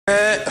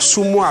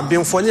sumo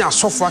abemfoni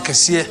asofo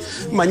akese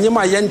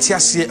manyema yenti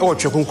ase e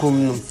wotwe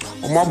konkom no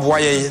omoboa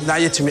ye na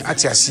yetimi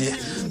ate ase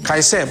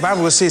kai se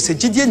bible says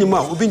gidie nimu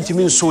a obi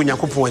ntimi nso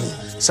onyankopon ani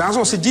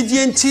sanso se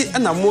gidie nti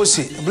na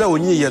Mose bla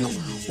onyiye no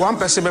one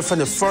person be fa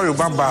ne fori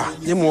baba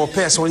ye mo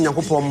person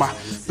onyankopon ma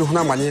be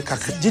huna manye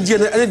kakra gidie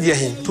no ene de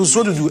hin to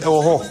so dudu e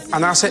wo ho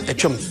anase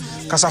etwem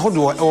kasa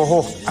hodo e wo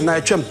ho ana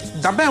etwem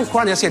da ben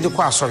kwa na se de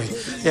kwa asori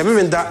ye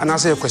memenda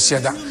anase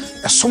kwasieda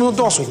som no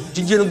doso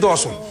gidie no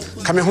doso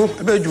kame ho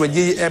ebe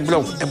dwumagie e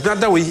blow e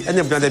brada we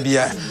ene brada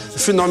bia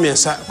fi no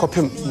miensa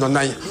kopim no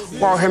nan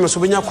wa hwe me so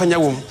benya kwanya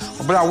wom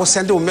obra wo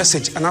send a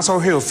message and also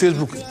here on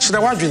Facebook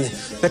chira wadwene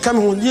be kame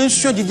ho ye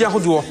nsuo gidie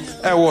ahodo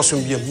e wo so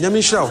biem nyame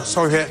nhyira wo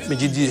so hwe me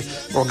gidie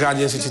o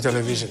Guardian City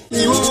Television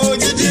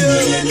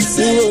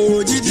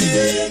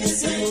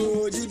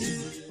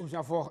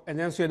for and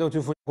then so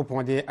do for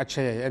kopon a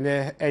chair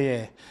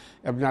and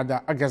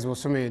ebnada agasbo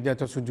so me de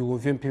to so du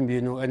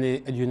vimpi no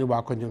ene aduno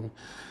ba kodum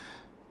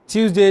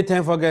Tuesday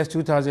 10th August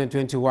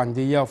 2021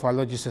 the year of our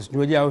Lord Jesus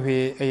no dia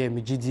we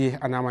me Gyedie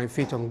and my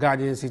faith on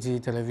Guardian City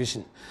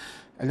Television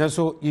and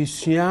also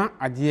isua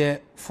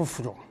ade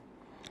foforo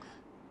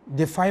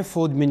the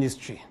fivefold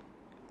ministry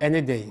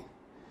any day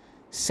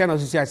send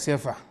us to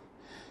sefa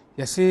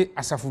yesi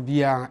asafo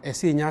bia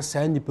ese nya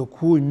sa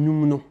nipakuo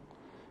num no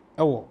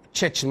ewo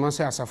church man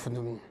say asafo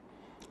no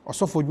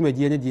osofo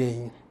dwumadie ne de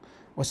hin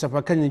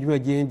osapaka ne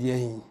dwumadie ne de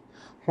hin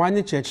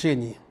hwan church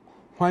ni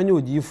hwan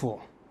odifo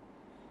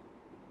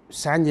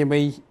sanye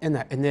mai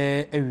ena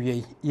ene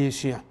awie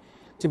yesua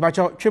ti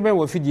bacho tweben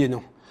wo fidie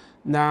no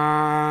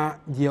na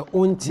de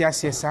onti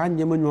ase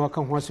sanye manu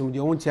aka ho asem de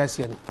onti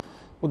ase no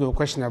wo do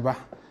question aba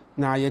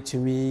na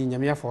yetumi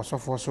nyame afo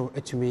osofo so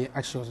etumi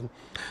action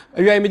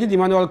awie me di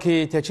Emmanuel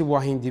K techibo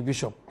hin di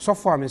bishop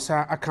sofo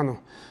amesa aka no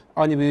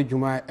oni be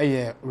djuma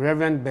eye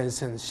Reverend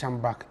Benson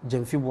Shambak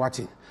Jemfi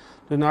Boatin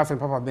do na afen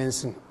Papa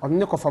Benson on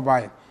ne kofa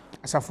bae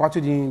asafo ato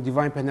di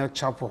Divine Penal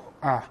Chapel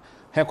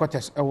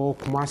headquarters ewo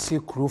Kumasi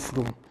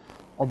Krofrum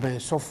oben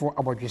sofo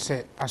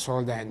abodwese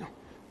asoldan no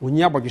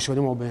onya abodwese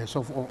no oben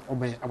sofo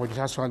oben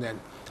abodwese asoldan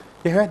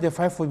they heard the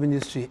fivefold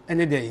ministry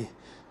any day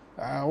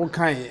what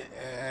kind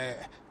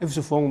if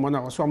so form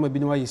na so am bi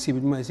no ayesi bi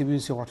no ayesi bi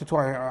so ototo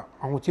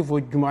ahotifo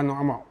djuma no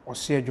ama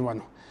ose djuma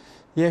no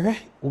ye hwe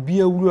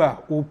obi awuru a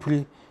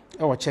opre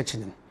e wo church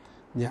nim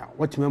nya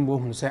watimembo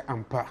hu se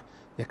ampa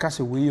ye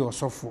kase we ye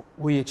osofo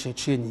we ye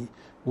checheni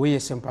we ye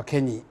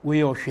sempakani we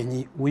ye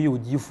ohweni we ye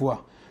odifo a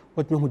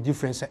what no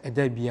difference e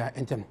da bia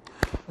entem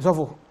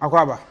osofo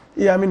akwaba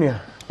iya menua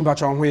mba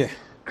cha ho ye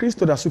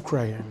Kristo da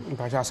sukra ye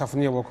mba cha asafo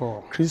ne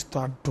boko Kristo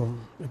adom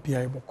e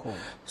bia e boko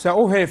so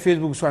o he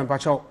Facebook so mba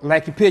cha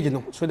like page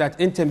no so that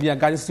entem bia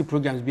Guardian City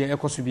programs bia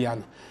ekoso bia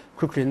no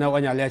quickly now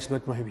on your alert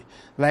not mahibi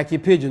like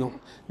page no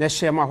na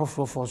share ma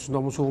hofo for so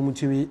no so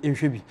mutimi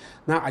enhwe bi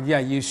na ade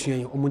a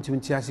yesuan omutimi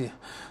tiase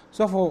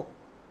so for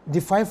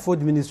the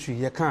fivefold ministry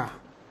ye can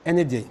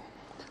any day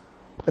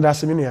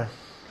that's menua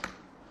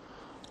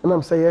and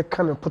I'm say ye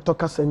can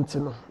potokasa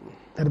ntino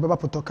e de baba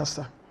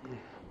potokasa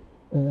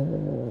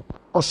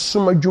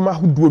osuma djuma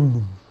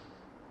hoduonum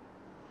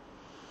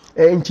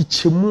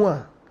nchichemu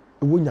a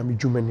ewo nyame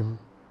djuma nim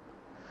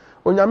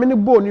onyame ne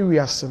bo ni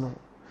wiase no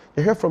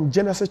you hear from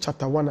Genesis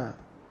chapter 1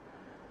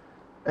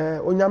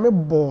 onyame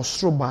bo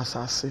soro ba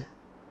asase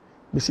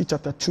besi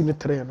chapter 2 ne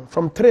 3 no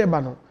from 3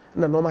 ba no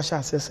na no ma sha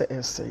asese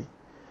essay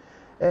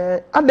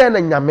adan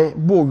na nyame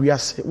bo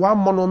wiase wa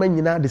mo no ma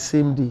nyina the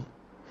same day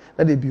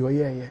na de bi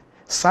oyeye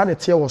sa ne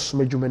tie wo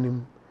soma djuma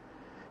nim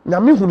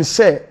nyame hunu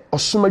se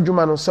osoma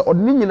djuma no se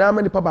odni nyina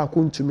ma nipa ba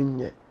ko ntumi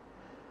nye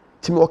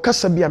timi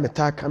okasa bia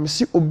metaka me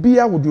si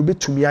obia wo de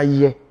obetumi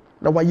aye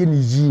na waye ni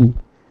yi.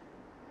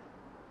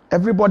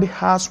 Everybody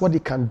has what they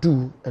can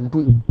do and do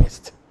it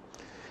best.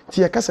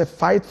 Tia kase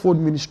fivefold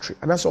ministry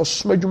and that's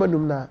osoma djuma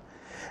num na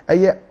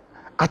eye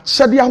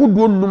achede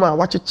ahodo num a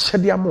wache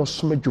chede ama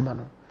osoma djuma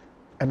no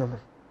eno no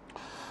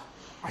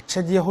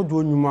achede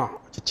ahodo num a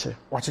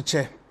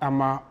wache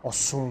ama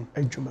osom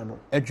adwuma no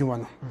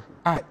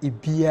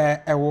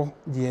ibia ewo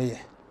de ye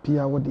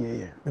bia wo de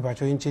ye me ba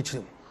cho yin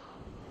chechirem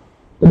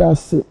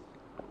that's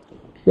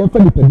ye fa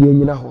ni pede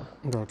nyina ho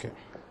okay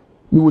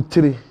ni wo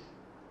tire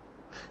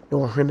ni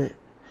wo hwene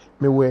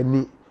me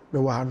wani me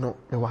wa no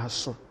me wa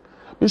so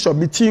bishop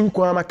meeting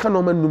kwa maka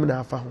no manum na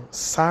afa ho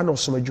sa na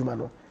osoma djuma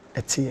no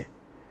ete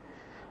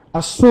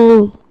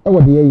aso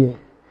ewo de ye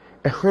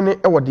ehwene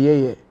ewo de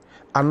ye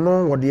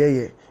ano wo de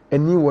ye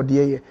ani wo de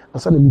ye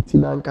asa na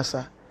meeting na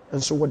nkasa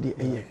enso wo de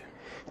ye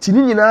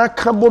tini nyina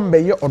ka bombe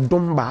ye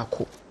odom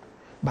baako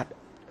but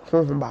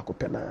honhom baako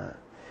pena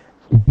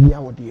bia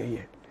wo de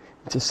ye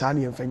nti sa na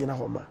yemfa nyina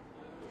ho ma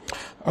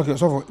okay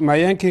so my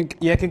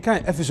yanking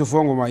kan episode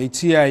fo ngoma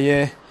itia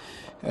ye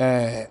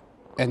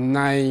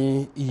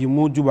enai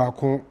yimudu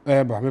baako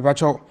ba me ba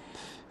cho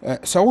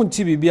so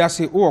wonti bibia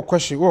se wo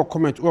question wo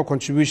comment wo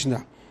contribution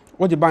a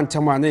wo de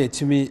bantama na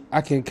yetimi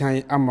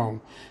akenkan ama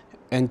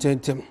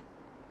ententem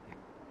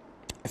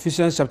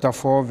Ephesians chapter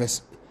 4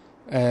 verse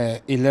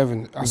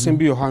 11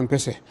 assembly your hand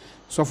pese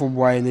so for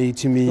boy na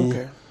yetimi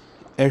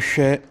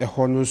ehwe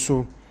eho no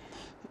so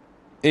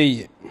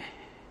Eye.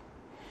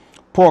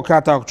 Paul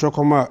Kata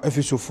Chokoma,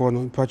 official for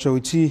no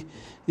Pachoti,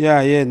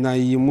 yeah, na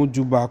ye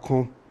mudu back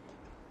home.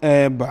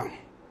 Eba.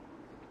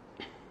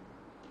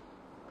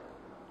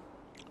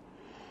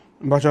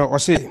 But I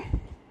say,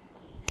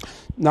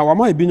 now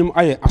am I binum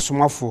aye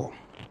asomafo,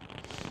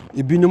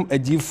 ebinum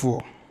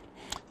adifo,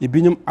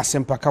 ebinum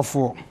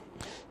asempakafo,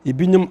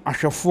 ebinum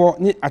ahwefo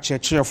ne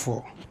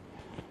akyerɛkyerɛfo.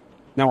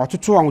 Na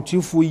watoto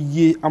ahotifo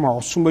yie ama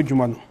osoma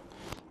adwuma no,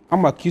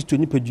 ama Kristo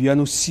nipadua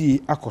no sie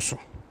akoso.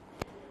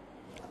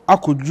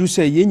 Akoduru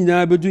sɛ yɛn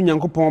nyinaa bedu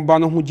Nyankopɔn ba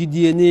no ho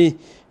gyidie ne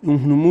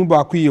nhunumu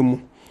baako yɛ mu.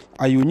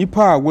 Ayo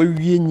nipa a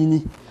wawie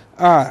nyini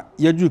a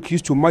yɛduru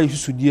Kristo ma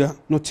Yesusudia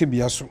no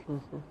tebea so.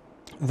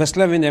 Verse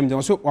 11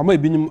 dem so wama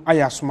ebinum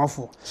ayɛ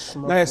asomafo.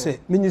 Na yɛ sɛ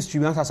ministry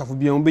man asafo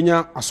bia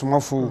obenya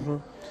asomafo.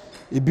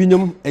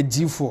 Ebinum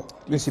adifo,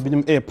 yes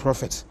ebinum a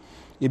prophet.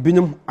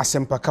 Ebinum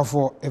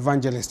asempakafo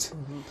evangelist.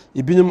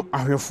 Ebinum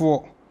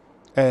ahwefo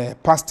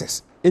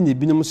pastors. Eni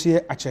ebinum so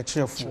yɛ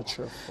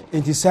akyerɛkyerɛfo.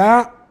 Enti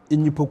saa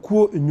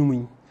enipokuo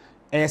enum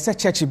yi se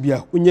church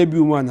bia onya bi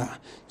mu ana.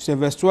 So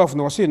verse 12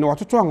 na wɔse na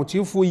watoto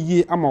ahotiefo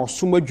yie ama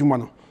ɔsom adwuma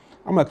no.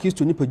 Ama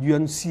Kristo nipadua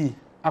no sie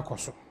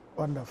akoso.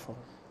 Wonderful.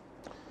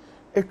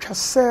 Etwa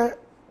sɛ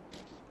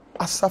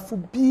asafo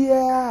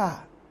bia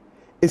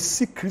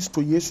esi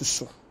Kristo Yesu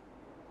so.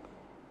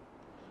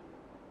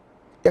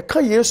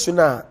 Yɛka Yesu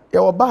na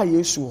yɛwɔ ba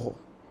Yesu hɔ.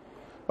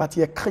 But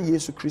yɛka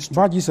Yesu Kristo.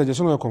 Ba Jesus de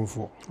so na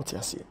komfo. Oti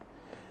ase.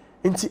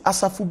 Nti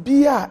asafo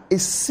bia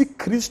esi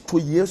Kristo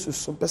Yesu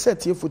so. Pese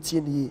tiefo tie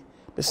ni.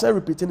 Pese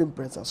repeating in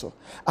presence so.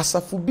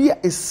 Asafo bia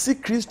esi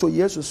Kristo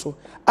Yesu so.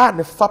 A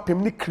ne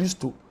fapem ni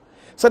Kristo.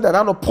 Said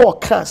that no Paul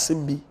can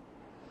sembi.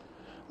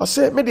 I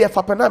say me de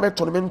fapem na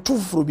meto no mento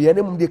furo bia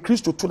na mum de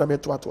Kristo to na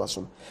meto ato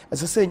aso.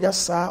 Ese se nya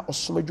saa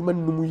osoma adwuma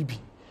num yi bi.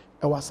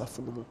 E wa asafo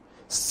no mu.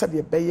 Said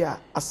ye be ya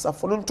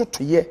asafo no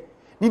ntotoye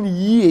ni ni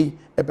yie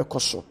e be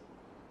koso.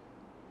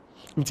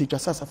 Nti twa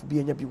asafo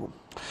bia nya bi wo.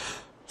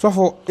 So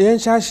for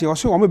yenshashie o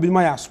se o ma bi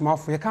ma ya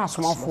asomafo ye kan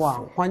asomafo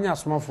a hwanya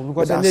asomafo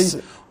because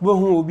then we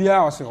hu obi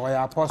a o se o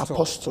ya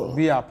apostle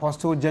be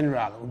apostle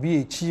general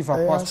obi a chief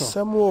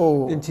apostle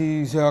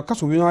nti se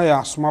kaso bi na ya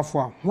asomafo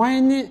a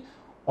hwan ni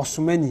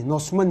osomani na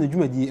osomani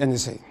dwumadi ene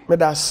se me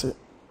da se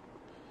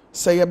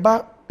ye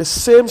ba the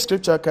same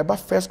scripture ka ba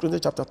 1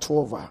 Corinthians chapter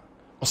 12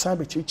 o sa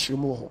be chichiri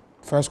mu ho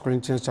 1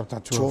 Corinthians chapter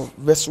 12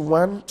 verse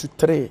 1 to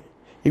 3.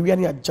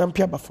 Ewiani a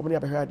jampia ba fomni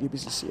abehwa de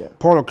bisisi ya.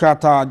 Paul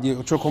Kata de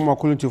Chokoma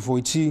Korinto for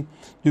iti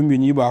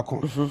dumuni baako.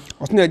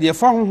 Osna de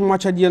fa honhom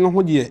akyade no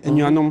ho de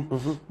anuanom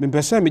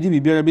mempese me de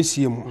bibiara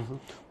besie mu.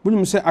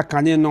 Bunim se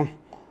akane no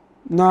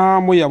na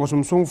moya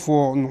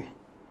bosomsomfo no.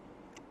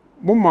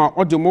 Moma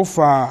ode mo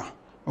fa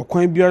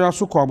okwan biara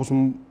so ko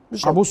abosom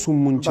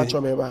mu nche.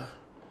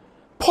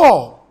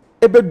 Paul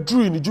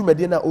ebedru ni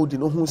dwumade na odi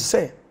no hu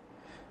se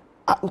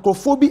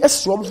nkofo bi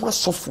esom ho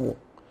asofo.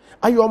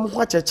 Ayom ho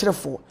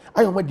akyerɛkyerɛfo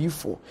ayom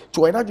adifo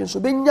to wɔ na dwen so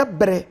benya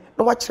brɛ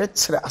na wa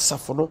kyerɛkyerɛ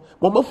asafo no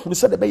mo mahunu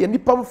sɛ de bɛyɛ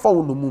nipa mfa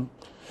wo no mum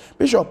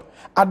bishop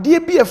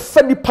adeɛ bi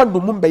ɛfa nipa no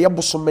mum bɛyɛ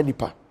bosom ma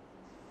nipa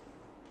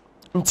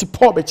nti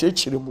Paul bɛ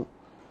kyerɛkyerɛ mu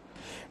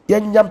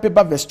yɛnya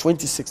mpeba verse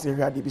 26 ne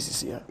hwɛ adeɛ bi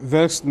sisi ya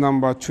verse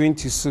number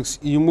 26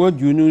 imu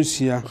aduonu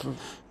nsia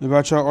ne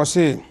bacha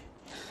ɔse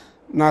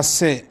na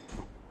sɛ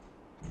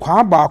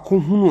kwa baako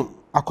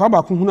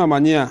hunu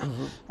amane a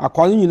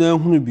akwa no nyinaa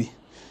hunu bi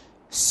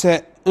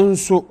sɛ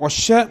nso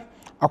ohye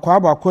akwa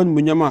baako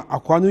anmunyam a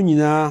akwa no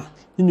nyinaa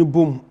ni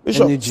bom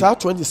energy sa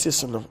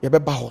 26 no ye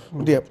beba ho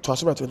de to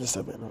aso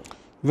 27 no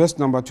verse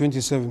number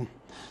 27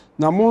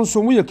 na mo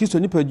nso mo ye Kristo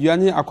nipadua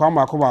ne akwa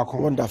baako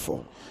wonderful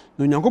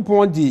no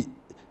Nyankopɔn di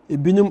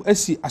ebinum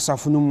asi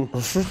asafo no mu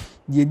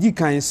de edi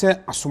kan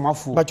sɛ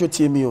asomafo ba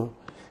chotie mi o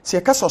se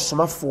ye kasa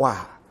asomafo a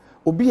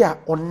obi a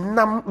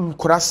onam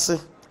nkurase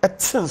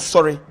eten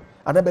sori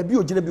ana ba bi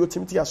ogina bi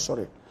otimti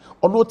asori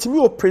ono otimi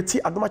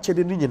operate adoma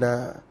chede ni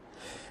nyina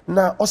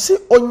na osi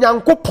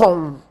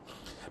Onyankopɔn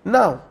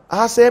now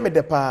aha say me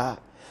de pa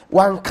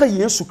wanka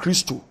Yesu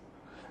Kristo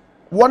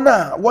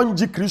wona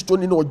wonji Kristo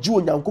ni na oji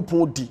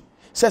Onyankopɔn di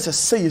se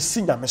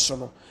yesi nyame so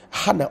no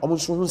ha na omo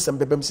so hu nsem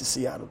bebam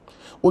sisi ya no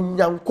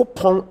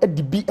Onyankopɔn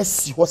adibi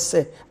asi ho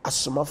se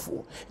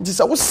asomafo nti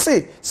se wo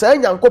se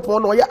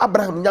Nyankopɔn na oye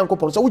Abraham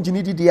Nyankopɔn so wo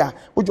gini didi a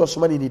wo jo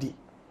soma ni didi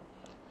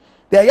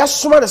de ya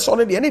soma ne so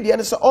ne de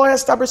ne se o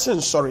establishing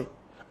sorry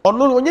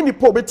ono onye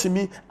nipa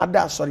obetimi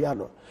ada asori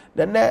ano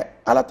de ne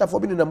alatafo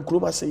bi nam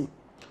kroma sei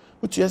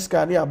utu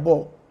eska ne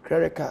abo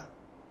krereka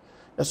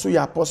eso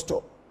ya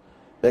apostle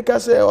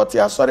because oti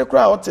asori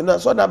kra oti na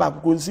so na ba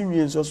konsi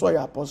nwie so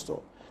ya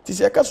apostle ti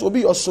se ka so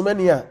bi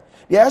osomani a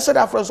de ya said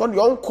friends on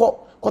your unko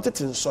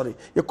kotetin sorry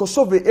ye ko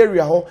so the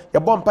area ho ye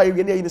bompa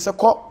ye ne se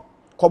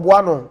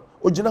koboa no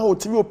ogina ho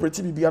otimi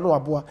operate bibia no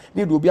aboa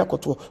ne de obi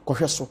akoto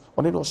kohwe so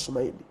one ne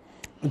osomani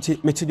nti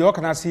meti de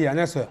okana se ya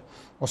ne so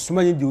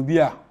osomani de obi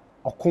a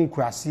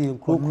okonkurase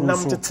nkronkron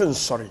nam teten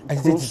sorry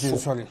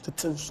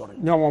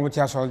no mo meti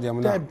asori dem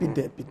na be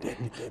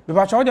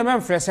ba chawo de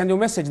men fresh send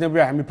message na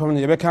bra me pam na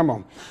ye be come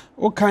on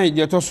o kan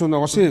de to so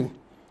no o se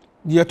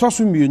de to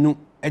so mienu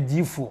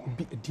adifo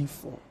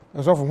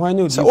So for why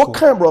no So what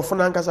kind of prophet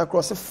nankasa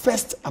cross the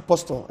first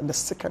apostle and the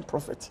second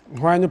prophet?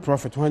 Why no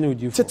prophet? Why no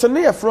diffo?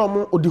 Tetene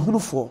from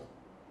odihunufo.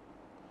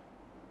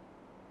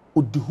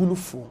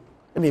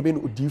 And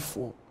even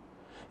odifo.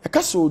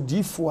 Ekasa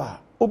odifo a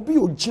obi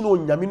ogina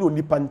onyame no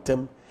nipa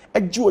ntem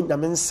agye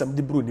onyame nsem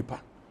de bro nipa.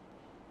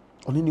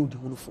 Oni ni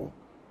odihunufo.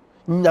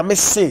 Nyame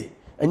se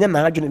enye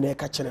na adwene na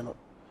eka kire no.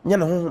 Nye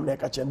na honhom na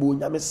eka kire bo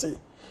onyame se.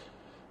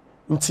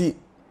 Nti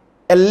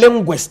a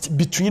linguist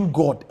between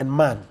God and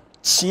man.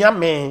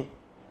 Chiame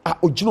a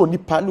ogino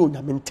nipa na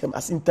onyame ntem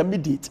as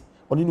intermediate.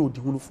 Oni ni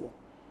odihunufo.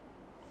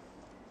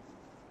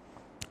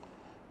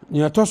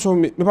 You toso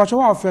me pacho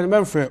wa friend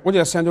memfre wo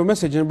dey send a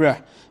message in bra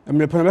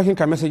me pon making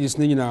ka messages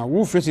ni nyina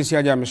wo free sisi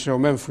aja me share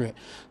memfre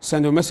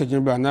send a message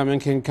in bra na me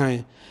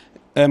kan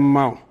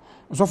emma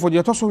so for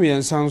the toso me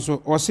ensan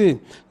so o say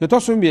the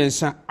toso me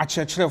ensan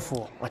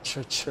akyerkyerefo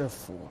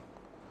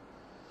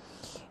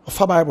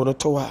ofa bible no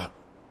to a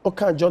o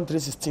kan John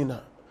 3:16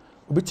 a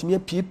obetimi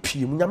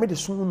apiepie mu nyame de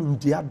so hu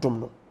ndi adom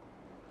no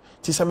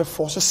ti se me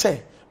force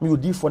se me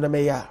odifo na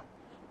me ya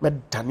me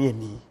dane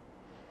ani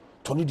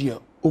to ni dia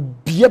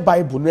obie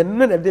bible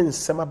no na de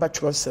nsem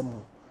abachro sem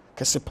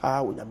kese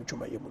pa onyame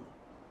dwuma yemu no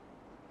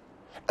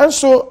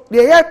anso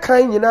de ya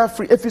kan nyina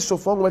free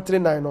episode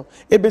 4:39 no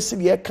ebesi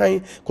de ya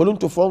kan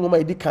Korinto 4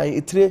 edi kan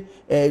etire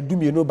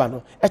dumie no ba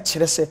no e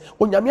kire se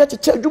onyame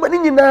acheche dwuma ni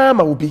nyina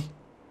ma obi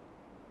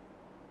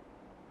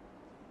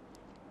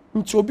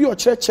nti obi o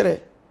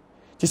kire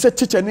ti se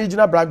teacher ni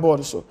gina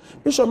blackboard so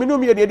bishop me no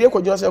me de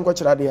ko gina se nko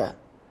kire de a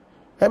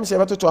em se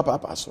beto to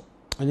papa so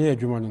anya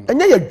adwuma no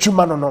anya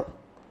adwuma no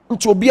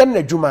nti obi an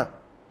adwuma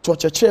to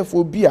kyerkyerefo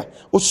obi a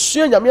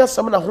osua nyame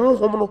asam na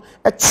honhom no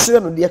ekire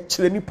no de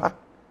ekire nipa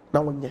na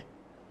wonye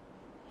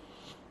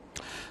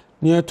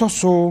ni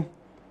etoso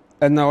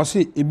na o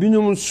se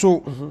ebinum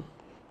so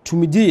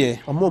tumidie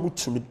amom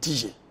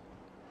tumidie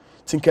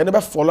tinka ne be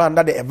follow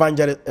under the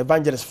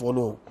evangelist for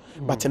no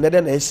but ne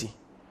de na esi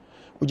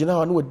ogina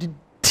wa no wadi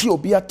ti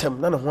obi atem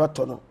na ne ho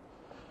ato no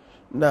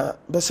na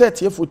be say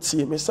tiefo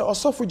tie me say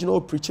osofo gina o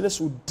preach ne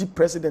so di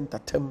president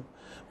atem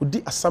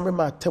odi assembly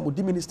ma atem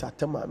odi minister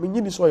atem a me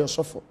nyini so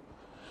yosofo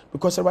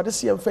because everybody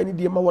see emfa ni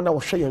die ma wona wo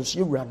hwe yenso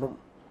yewuranom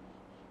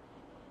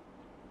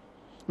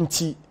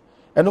nti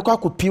eno kwa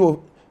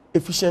kopio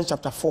Ephesians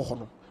chapter 4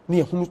 hono na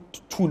ehunu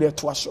 2 na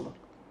to aso no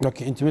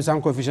okay into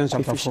Ephesians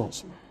chapter 4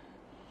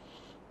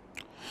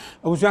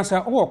 I was just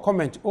saying,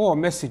 comment,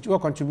 message,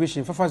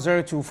 contribution,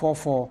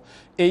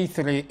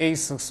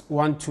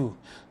 0244-838612,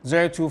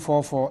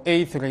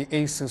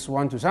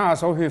 0244-838612. So I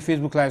saw here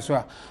Facebook Live,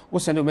 so we'll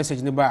send you a message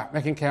in the bar,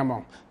 making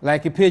camera,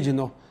 like a page,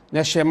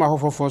 let's share my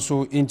hope for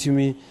so into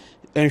me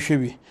and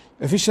Shibi.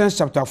 Ephesians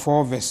chapter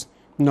 4, verse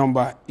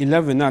number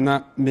 11,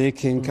 Nana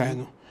making kind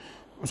of.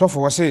 So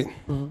for what say,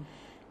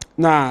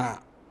 now,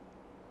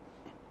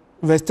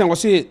 verse 10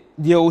 was say,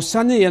 the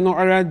Osane no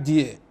ara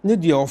die ne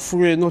de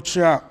ofure no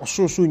kira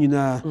ososo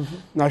nyina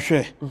na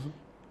hwe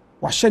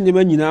wa hye ne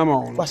ma nyina ma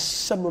on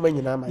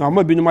na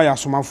ma binum ya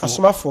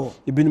asomafo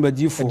ebinum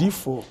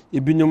adifo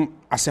ebinum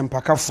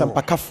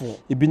asempakafo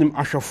ebinum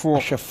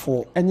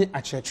ahwefo ene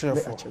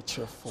akyerkyerefo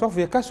so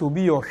for yekasa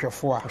obi ye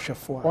ohwefo a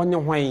onye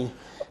hwan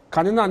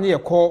kane na ne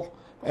yekọ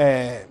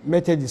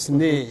Methodist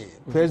ne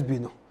Presby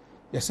no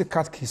yesi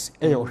catechist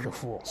e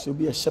ohwefo so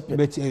be a shepherd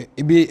but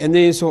ebi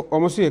ene so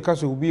almost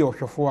yekasa obi ye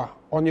ohwefo a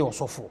onye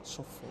osofo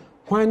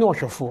hwan na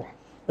ohwefo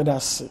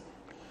that's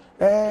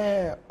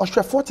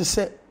ohwefo te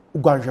se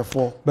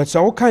ugwanhwefo but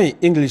so kan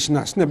English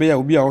na se na be ya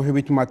obi a ohwe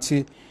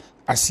betumate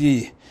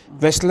asiye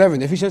verse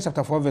 11 Ephesians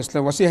chapter 4 verse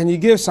 11 was say and he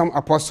gave some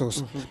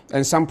apostles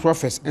and some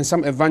prophets and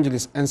some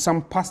evangelists and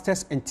some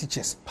pastors and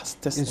teachers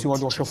in so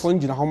what ohwefo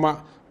ngina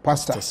homa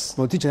pastors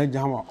no teacher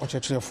ngina homa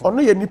ochechefo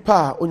ono ye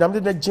nipa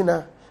onyamde na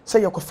gina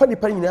say yakofa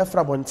nipa nyina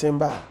afra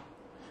bontemba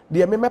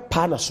de me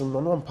pa na so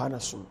no mpa na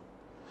so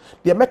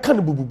de meka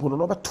no bububu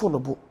no beto no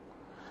bo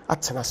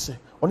atena se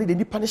oni de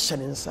nipa ne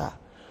hyene nsa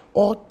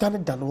o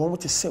dan wo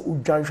wote se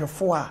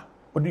odwanhwefo a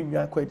odi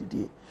nwa kwa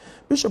didie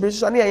bishop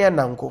Jesus ani ya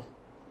nanko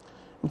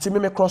nti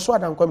me cross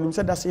adanko me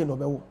se da se no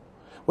bewo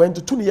when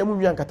tutu ne yamu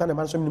nwa nkata ne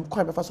man so me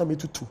kwa me fa so me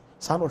tutu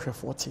sa no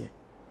hwefo tie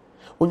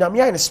onyame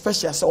ya ne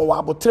special se o wa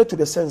abotre to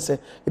the sense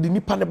de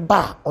nipa ne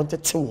ba on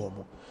tete wo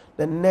mo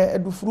na ne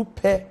edufuru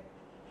pe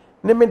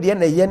ne me de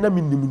na ye na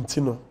minim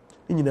nti no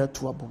nyina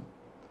tu abom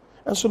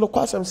enso no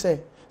kwasem se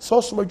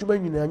so so madwuma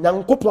nyina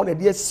nyankopon na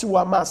de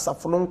asiwa ma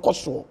asafo no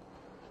nkoso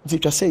nti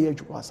twa se ye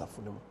adwuma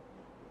asafo no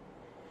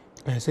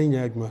say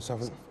nya adwuma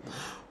asafo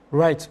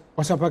right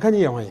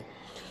osapakani ya wan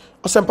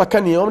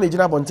osapakani o me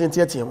gina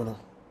bontente atie mo no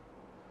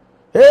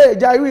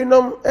jai wi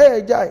nom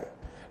jai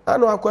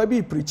ano akwa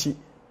bi preachi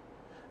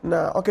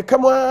na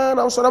okekama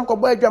na so nam ko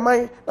bo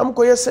adwaman nam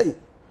ko yesei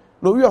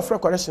no wi ofre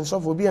corrections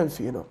of obi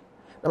amfie no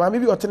na ma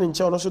bi otene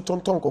nche no so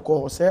tonton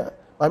kokko se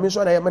mami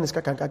so na yema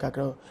niska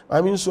kanka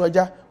mami so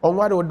aja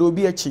onware o do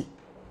bi achi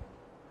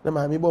na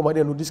mami bo mo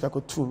de no diska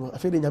ko tu no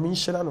afi de nyame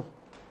nhira no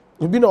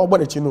obi na ogbo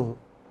na chi no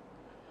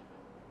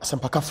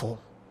asempakafo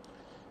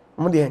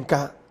mo de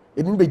enka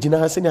edin be gina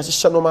ha se ni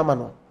ahye no mama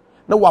no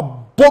na wa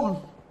bom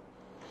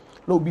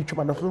na obi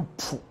twema na ho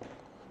pu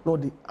no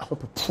de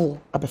ahopepo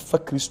abefa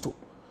Kristo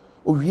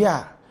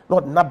owia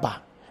no de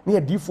naba na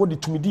adifo de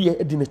tumidi ye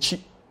edi na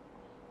chi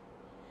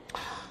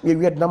ye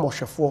wi na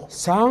mohwefo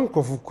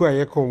sankofuku a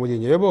ye ko mo de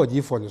ye ba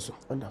adifo no so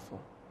wonderful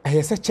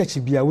ayese church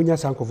bia wonya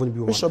sankofo no bi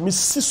wo bishop mi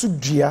sisu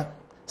dua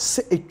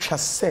se etwa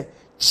se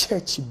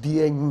church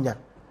bia nya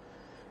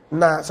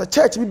na sa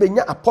church bi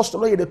benya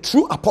apostle no ye the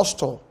true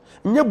apostle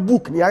nya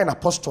book ni an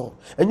apostle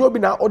enyo bi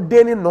na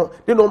ordaining no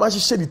de no ma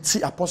hye de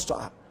ti apostle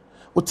a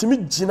otimi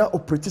gina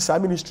operate sa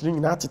ministry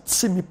nyina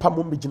ate nipa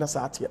mo megina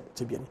sa ate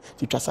bia ni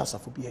ti twa sa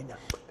asafo bia nya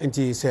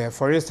enti say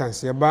for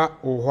instance ye ba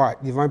wo ho a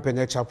divine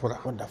penel chapel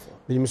wonderful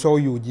me so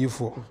you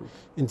odifo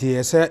enti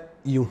ye say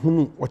ye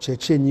hunu o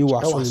cheche ni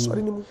wa so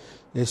ni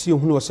ye si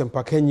hunu o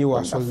sempaka ni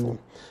wa so ni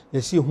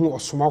ye si hunu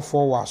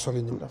osomafo wa so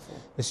ni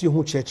ye si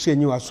hunu cheche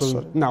ni wa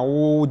so na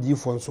wo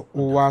odifo nso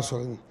wo wa so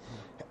ni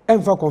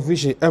emfa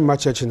confusion emma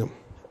church no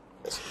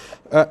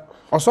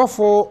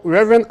osofo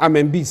Reverend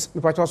Amembis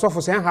me pacho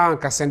osofo say ha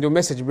anka send your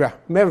message bra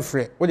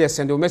memfre wo dey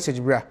send your message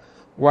bra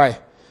why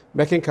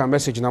making can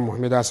message na mo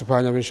me da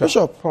sepa nya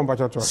bishop pon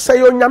pacho to say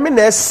yo nyame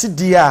na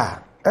asidi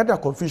a eda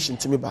confusion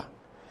timi ba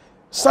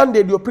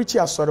Sunday do preach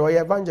asore or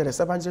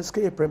evangelist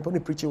ke prempo ni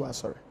preach wa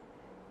asore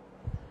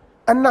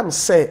anam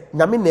say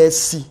nyame na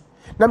asi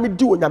na me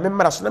di wo nyame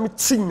mara so na me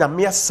ti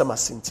nyame asema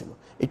senti no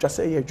etwa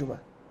say ye adwuma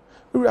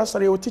we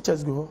asore your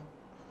teachers go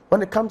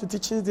when it come to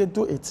teaching they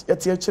do it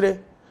yet ye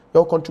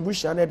your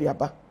contribution and the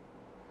aba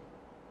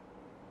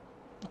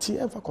ti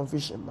emfa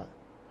confusion ma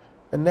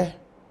ene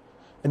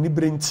eni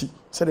brenti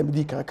se de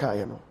medi kan kan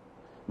ye no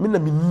me na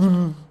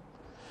menim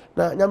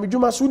na nyame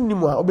dwuma so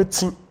nim a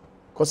obeti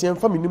cause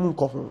emfa menim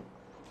nko ho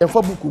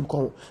emfa book nko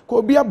ho ko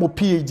obi abo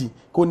PhD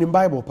ko ni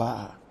Bible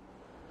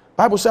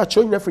Bible say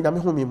acho nyina firi nyame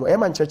ho mi mo e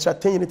ma nkyerɛkyerɛ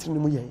 10 ne tiri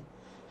mu yen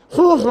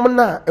honhom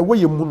na ewo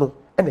ye mu no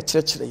e na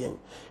kyerɛkyerɛ yen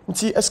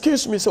nti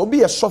excuse me say obi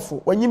ye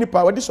sofo wanyini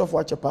pa wadi sofo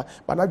achepa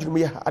ba na adwuma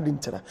ye ha ade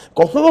ntera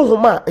ko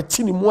honhom a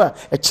etini mu a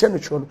e kyerɛ no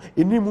twɛ no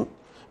enimu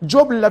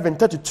Job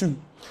 11:32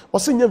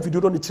 ɔse nyam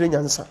video no kyerɛ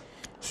nyansa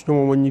so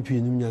mo nyi pi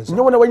nim nyansa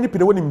nyɛ wona wanyi pi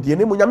ne wonim die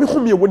ne mu nyame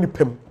home ye woni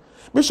pam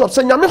bishop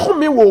say nyame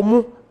home wo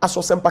mu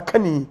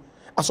asosempakani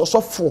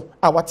asosofo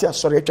a wate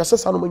asɔre atwa sɛ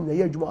sa no nyina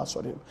ye adwuma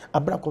asɔre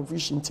abra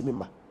confusion timi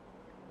ma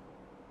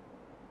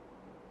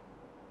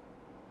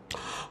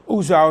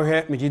also out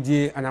here me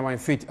Gyedie and my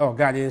faith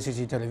Guardian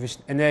City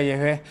Television and there you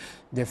hear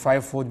the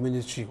fivefold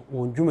ministry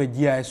on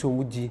dwumadi a so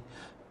mudi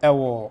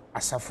ewo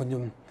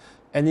asafodum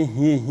ene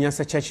hia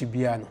se church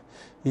bia no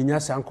yenya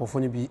sankofo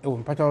no bi ewo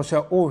mpata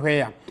so o hwe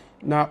ya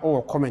na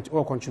o comment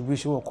o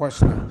contribution o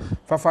question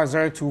fafa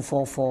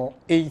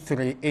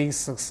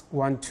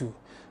 0244838612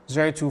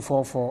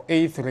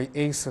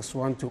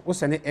 0244838612 o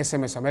send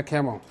SMS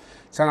amekema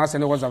sana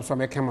send WhatsApp so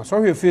amekema so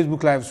we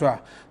Facebook live so a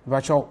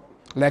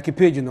like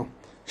page no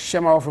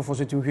share my offer for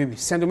so to hear me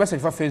send a message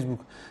for Facebook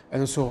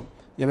and so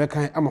you be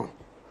kan amon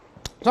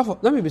so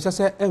let me be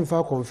say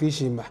emfa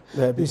confusion ba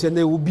you say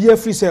na obi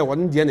afri say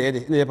won de na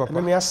ye papa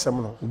na me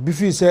asem no obi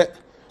fi say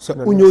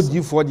unyo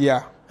di for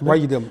dia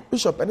why them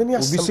bishop na me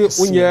asem obi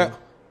say unye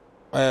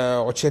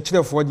o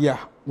chechire for dia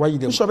why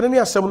them bishop na me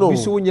asem no obi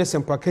say unye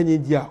sempaka ni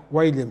dia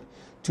why them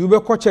ti be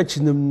ko church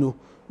nam no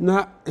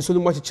na so no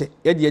mo cheche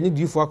ye de ni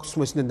di for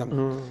akosoma sin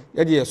nam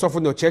ye de so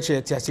for no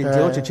cheche ti ase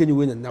je o cheche ni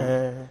we nam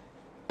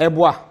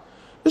eboa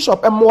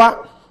bishop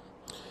emwa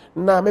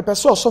na me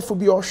pese osofo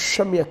bi o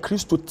hweme ya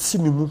Kristo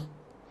tinimu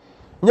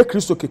nye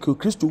Kristo keke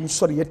Kristo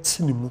usori ya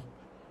tinimu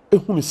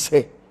ehunu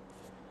se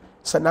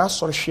na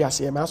asori hwe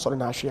ase ma asori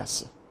na hwe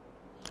ase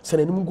se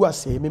na nim gu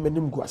ase me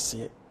nim gu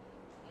ase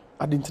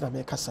adintina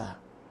me kasa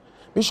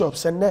bishop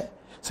se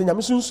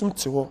nyame sunsum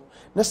te ho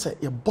na se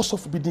ye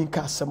bosofo bi din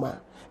ka asema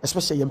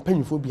especially ye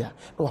mpanyifo bia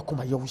na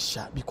wakoma ye wo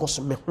hia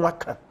because me ho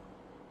aka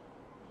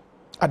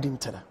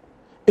adintina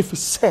if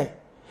say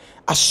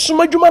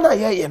asomadwuma na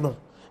ye no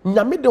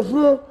nyame de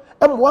ho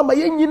emwa ma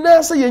ye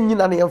nyina se ye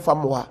nyina na ye mfa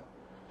moa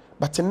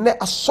but ne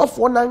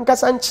asofo na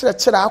nkasa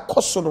nkyerɛkyerɛ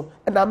akoso no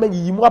na ma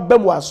yiyimu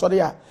abamu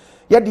asɔre a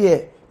ye de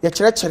ye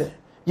kyerɛkyerɛ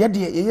ye de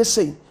ye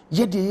yesei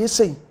ye de ye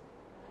yesei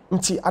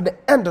nti at the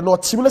end no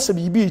tim na se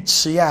bibi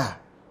kyia a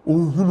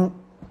ohunu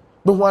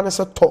be ho ane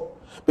se to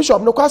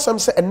bishop no kwasam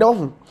se ene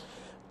ho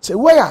se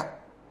we a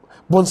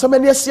bonsam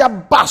ani asia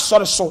ba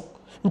asɔre so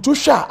nti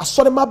hwa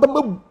asɔre ma ba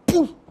mabu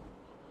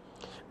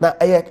na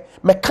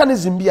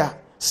mechanism bi a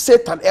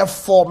Satan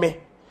for me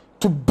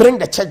to bring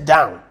the church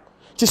down.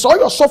 She saw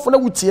your software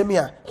with me,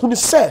 who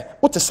said,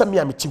 what is me?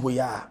 I'm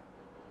Tiboya.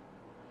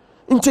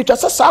 In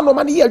teachers, some no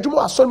money, you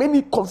are so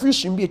many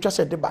confusion be just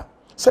a deba.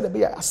 Said the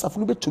bear as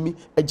to me,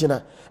 a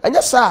jenna. And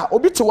yes, sir, or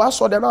bit to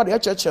us or the other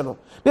church channel.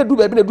 They do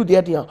baby, do the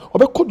idea, or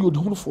be could you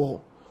do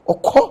for, or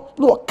call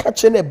no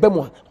catching a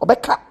bemo, or be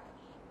cat.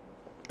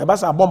 A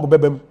bass a bomb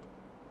bebem.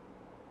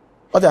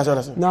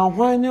 Now,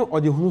 why no or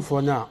the who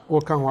for now,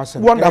 or can was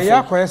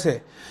wonderful.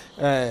 Say,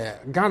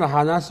 Ghana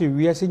Hanasi,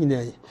 we are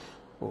saying,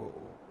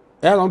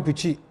 Elon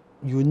Pichi,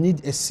 you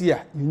need a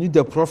seer, you need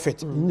a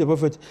prophet, you need a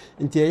prophet.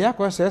 And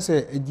Tiayako says,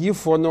 a dear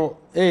for no,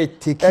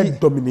 take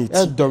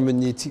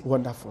dominate.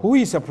 Wonderful. Who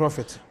is a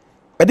prophet?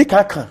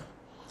 Edikaka.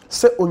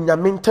 se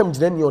onyame ntam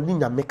gina ne oni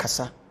nyame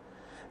kasa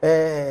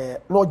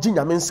no gi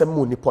nyame nsem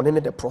mo ni pone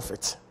ne the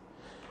prophet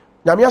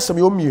nyame asem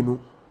yo mienu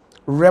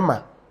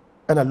rema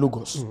and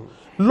logos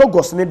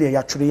logos ne de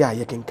ya twere ya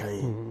ye kenkan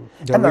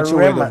and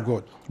rema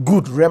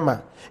good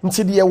rema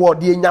nti de wo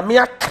de nyame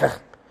aka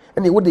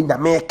and wo de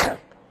nyame aka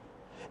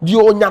de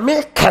onyame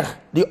aka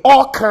de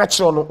all kan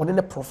kire no one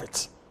ne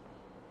prophet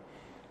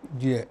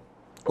yeah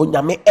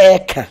onyame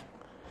aka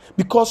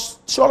because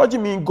theology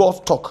means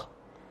God talk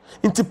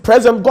into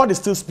present God is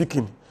still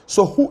speaking.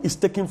 So who is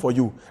taking for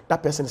you?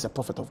 That person is a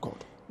prophet of God.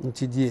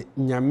 Nti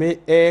nyame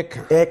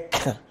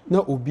eka na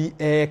obi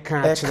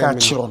eka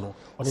chiro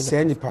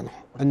say nipa no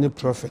and the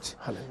prophet.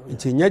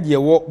 Nti nya de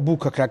wo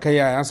book kakaka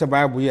ya answer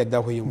Bible ye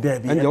da hoyim.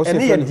 And they also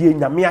say de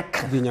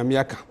nyame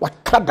aka.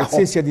 Waka da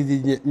ho. Say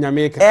de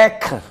nyame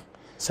eka.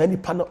 Say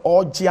nipa no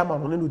oji ama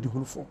no no di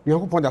hunfo.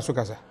 Nyankopon da so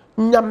kasa.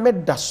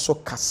 Nyame da so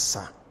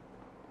kasa.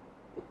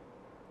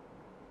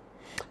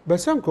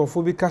 Besan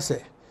krofo bi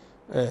kase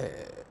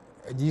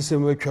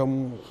disem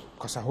twam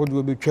kasa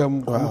hodo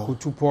betwam ko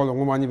tu Paul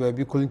ngoma ni ba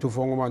bi Korinto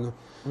fo ngoma no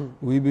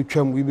we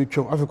betwam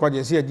afika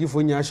de se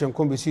adifo nya ahye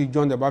nkom be si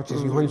John the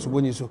Baptist Yohane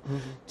suboni so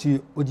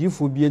ti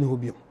odifo bie ne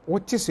hobi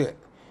what se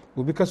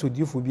obi kasa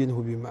odifo bie ne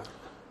hobi ma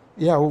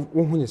ya wo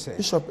hu ne se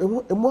bishop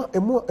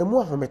emu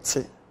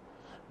ahomete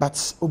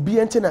but obi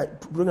ente na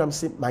program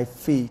say my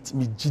faith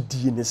me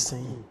Gyedie ne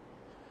sen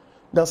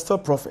that's still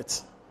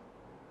prophet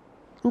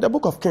in the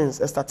book of Kings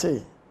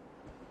estate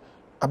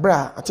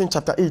Abra, I think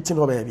chapter 18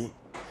 or baby.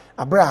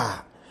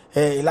 Abra,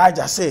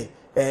 Elijah say,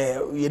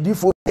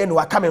 Yedifo and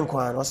wa coming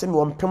kwan, or send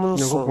one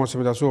pemonson.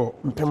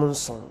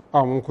 Pemonson.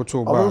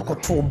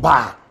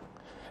 Ba.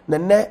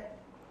 Nene,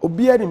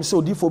 obia him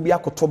so difobia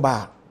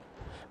kotoba.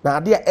 Na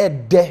adia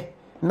de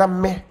na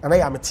me, and I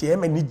am a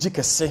TM and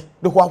Nijikese,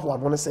 the wife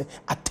one say,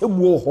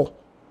 Atemu ho.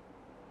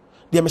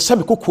 The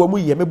Meshami Kukuamu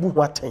Yemebu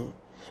Watain.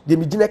 The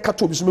Midina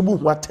Katobis Mebu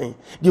Watain.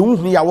 The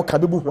Wuni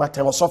Awakabu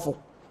Watain or Sofo.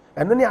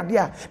 And then the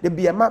idea the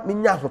be a map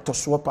minya to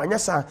swap and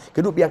yes,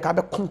 can do be a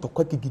cabe conto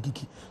quite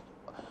gigi.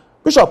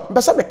 Bishop,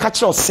 but some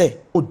catch us say,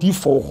 O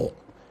D4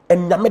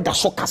 and Yameda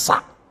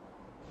Sokasa.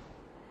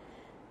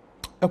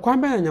 A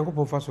quambe and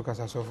Yanko Faso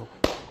Casasofo.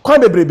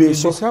 Quambe brebe,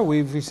 so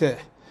we say,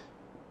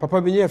 Papa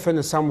Binia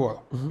friend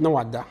Samuel, no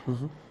ada,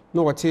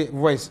 no what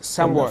voice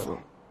Samuel,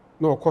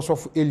 no cost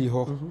of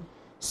Eliho,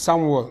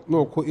 Samuel,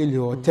 no co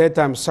Eliho, third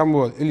time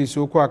Samuel,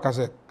 Eliso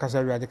Casa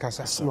de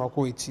Casa, no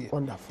co it.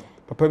 Wonderful.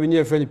 Papa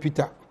Binia friend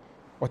Peter.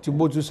 What you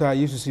both say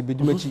used to see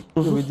Bedimechi,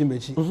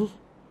 Bedimechi.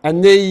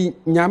 And they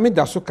Nyame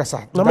da so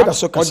kasa.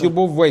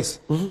 Audible voice.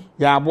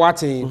 Ya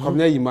boating, come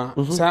near Yima.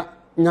 Sir,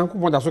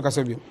 Nyanko da so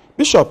kasa.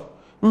 Bishop,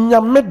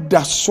 Nyame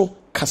da so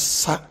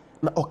kasa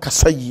na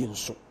okasa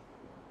yinso.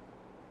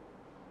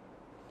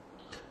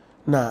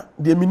 Na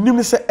the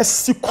minimum say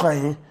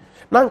S3n.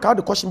 Na nka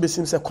the question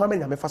besim say kwame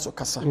Nyame fa so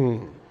kasa.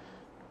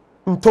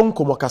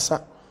 Ntonko mo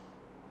kasa.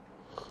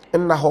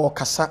 Enna ho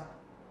kasa.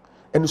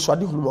 Enu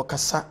swade hunu mo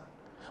kasa.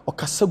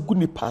 Okasa gu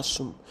nipa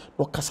asum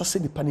okasa se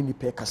nipa ni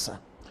nipa kasa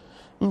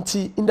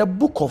nti in the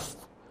book of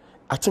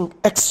I think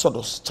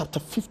Exodus chapter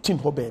 15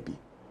 ho baby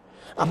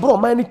abro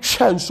man ni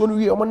chance onu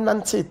wi o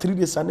nante 3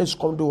 days and next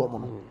come do o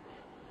no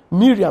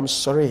Miriam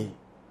sorry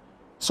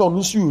so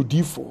onu su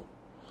odifo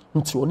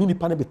nti oni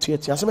nipa na betu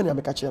ati asem na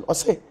me ka kire o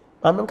say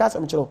am ka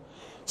asem kire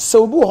se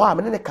obu ho am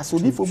ne kasa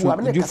odifo bu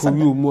am ne kasa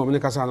odifo mu am ne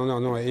kasa no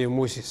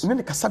Moses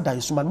ne kasa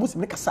dan so man Moses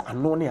ne kasa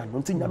ano ne ano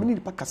nti nyame ne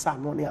nipa kasa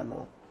ano ne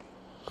ano.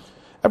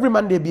 Every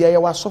Monday, be a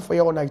was so for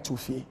all night to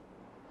fear.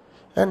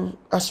 And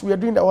as we are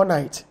doing the all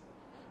night,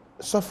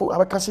 so for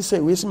our cousin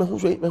say, where's my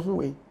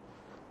way?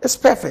 It's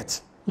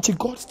perfect until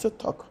God still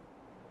talk.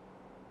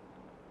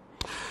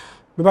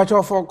 But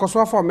for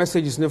Koswa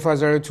messages, never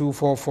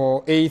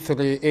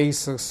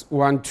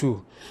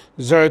 0244838612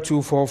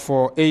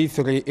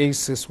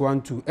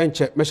 0244838612 and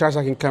check messages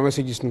I can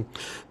messages.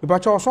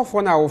 But also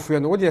for now,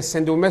 friend, what you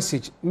send a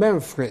message, men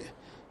free.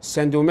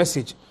 Send a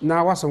message.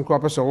 Now, what's some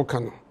crop of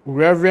can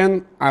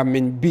Reverend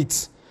Amin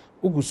Beats.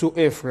 Uguso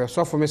Efre.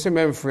 So for me, say,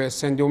 men free.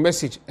 Send a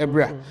message.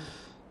 Ebra.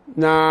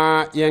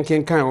 Na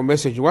yanking kind of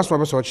message. What's my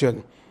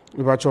message?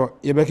 But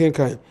you're making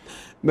kind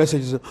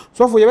messages.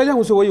 So for your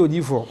who say what you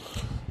do for.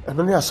 I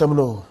don't hear some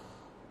no.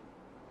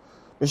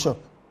 Bishop.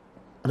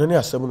 I don't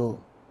hear some no.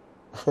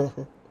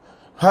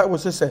 How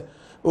was it say?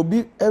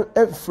 Obi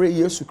every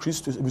year to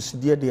Christus we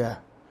see there.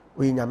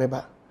 We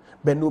nyameba.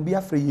 But no be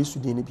afraid yesu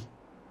dey ni bi.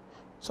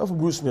 So for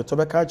Bruce ne to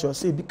be catch you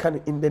say be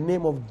can in the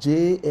name of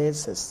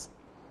JSS.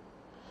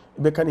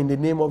 Be can in the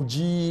name of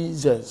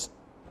Jesus.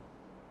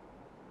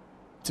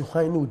 To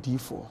why no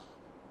D4.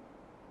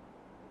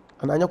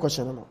 And anya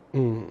question no.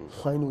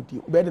 Why no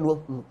D? Be the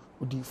no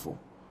D4.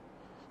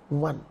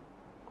 One,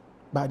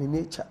 by the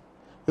nature,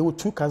 there were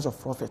two kinds of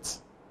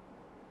prophets.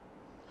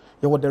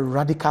 There were the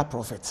radical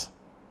prophet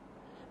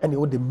and there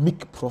were the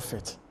meek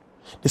prophet.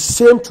 The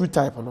same two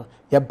type, no?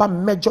 You have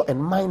major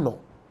and minor.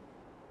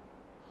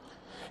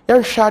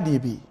 Yan shadi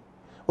bi.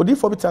 Odi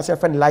for bitan say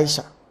friend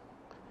Elisha.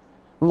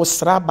 Ngo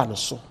sraba no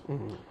so.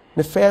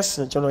 The first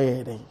jono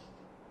ye den.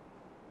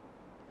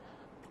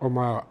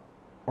 Oma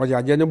or the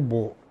agenda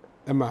bo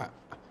Emma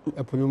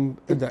Eponum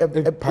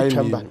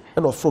chamber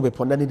and of Frobe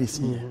upon any this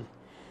year.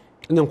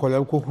 And then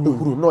call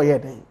who no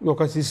yet. No,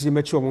 because this is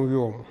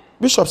mature.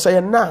 Bishop say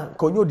na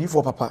konyo di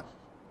for papa.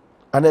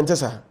 And then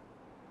tesa.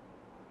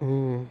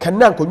 Can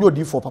na konyo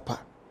di for papa.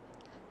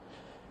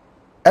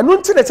 And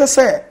until it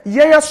say,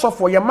 ye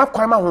suffer your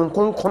makwama hon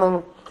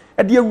kono,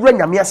 and dear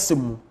ring a mere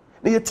sim,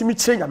 near Timmy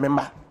Chain a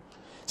member.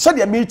 So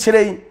dear me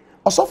today,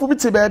 or suffer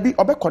bit baby,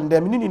 or be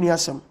condemned in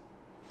yasum.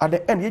 At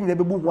the end, you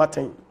never boom what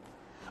time.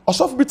 Or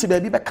suffer bit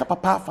baby back up a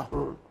papa.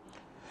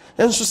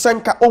 And so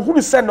sanka, or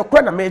who send no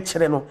quena made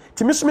chereno,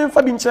 Timisman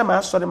Fabin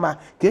Chema, so the ma,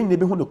 gain the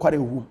behoon the quarry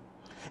womb.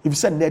 If you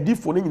send Neddy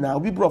for now,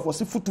 we brought for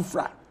foot to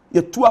fra,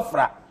 ye two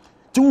afra,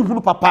 two who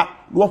papa,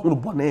 one who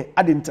bonnet,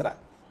 I didn't tell.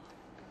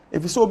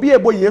 If you so be a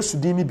boy, yes, to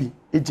dini be,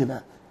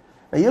 Ejina.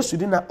 And yes, you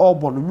didn't all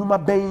born, you ma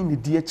bang the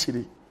dear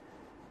chili.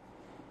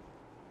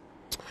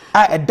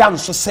 I a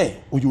dance to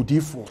say, or you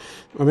default.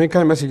 I mean,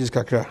 kind of messages,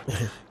 Kakra.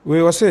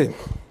 We will say,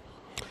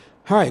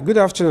 hi, good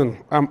afternoon.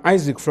 I'm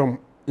Isaac from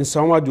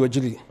Nsawa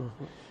Gyedie.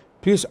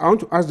 Please, I want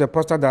to ask the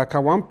pastor that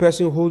can one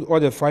person hold all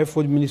the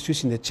fivefold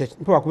ministries in the church?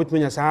 People are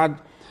committing as hard.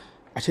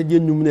 I said, you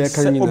know, I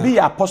can't be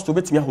apostle,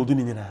 but me holding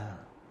in.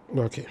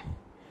 Okay.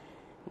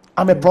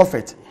 I'm a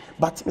prophet.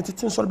 But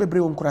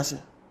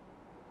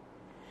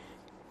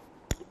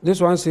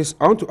this one says,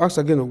 I want to ask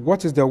again,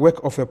 what is the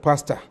work of a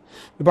pastor?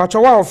 But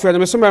your wife, friend,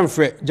 I'm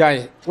friend,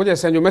 Gyedie. What you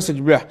send your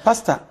message, bro?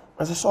 Pastor,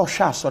 as I saw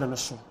Shah, sorry, no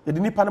so. You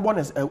didn't pan born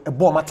as a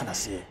bomb at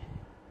us here.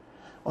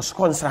 Or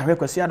scones, I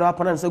request the other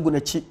opponents are going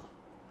to cheat.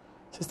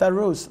 Sister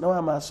Rose, no,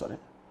 I'm sorry.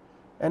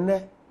 And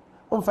then,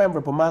 I'm fine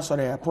for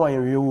Master, a point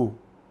in you.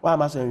 Why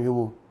am I saying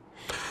you?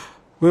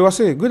 We will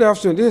say, good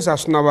afternoon, this is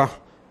S3n.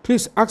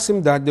 Please ask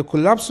him that the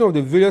collapse of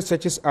the various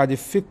churches are the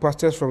fake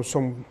pastors from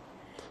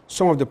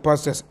some of the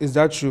pastors. Is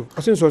that true?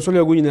 I think so. So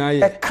you're going to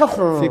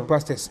fake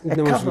pastors.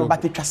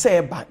 But it can say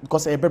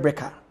because a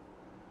breaker.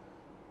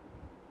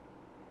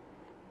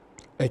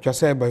 I can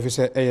say, but if you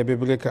say a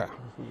breaker.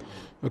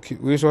 Okay,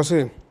 we shall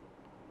say.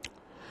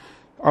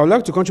 I would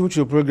like to contribute to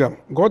your program.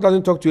 God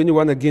doesn't talk to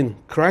anyone again.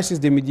 Christ is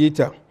the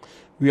mediator.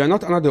 We are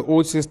not under the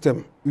old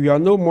system. We are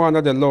no more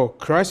under the law.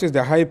 Christ is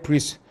the high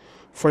priest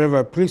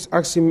forever. Please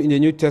ask him in the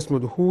New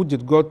Testament, who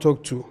did God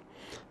talk to?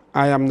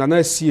 I am Nana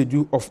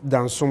Siedu of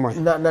Dansoma.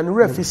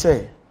 Refi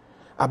say,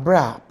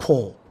 Abra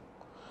Paul,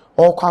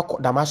 all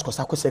Quack Damascus,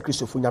 I could say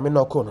Christopher,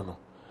 Yamino Cono.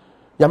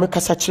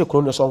 Yamaka Chil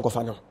Colonel Song of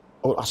Anno,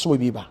 or Asu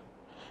Biba.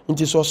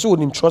 It is also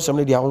in trust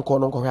them, their own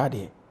corner of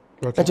Hadi.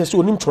 I just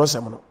wouldn't trust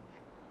them.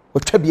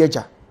 But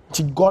Trebieja,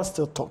 God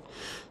still talk.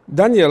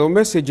 Daniel, a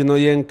message no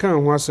yen kan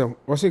wasem.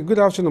 Was it good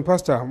afternoon,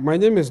 Pastor? My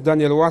name is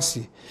Daniel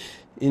Wasi.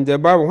 In the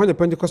Bible, when the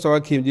Pentecostal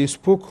came, they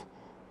spoke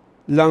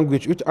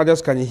language which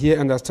others can hear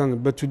and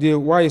understand. But today,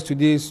 why is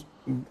today's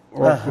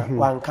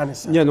one can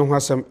say? Yeah, no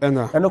wasem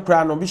ena. And no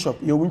crown no bishop.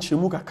 You won't see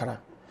Mugakara.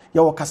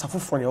 You will cast a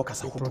foot for your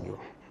casafu.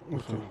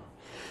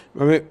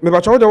 Me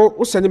ba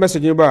chawo send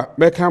message you ba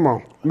me come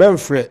on. Me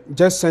free,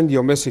 just send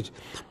your message.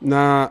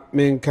 Na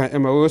me kan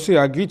Emma we say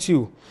I greet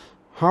you.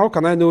 How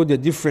can I know the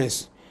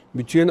difference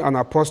between an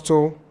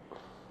apostle,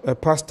 a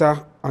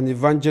pastor, an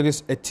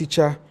evangelist, a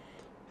teacher,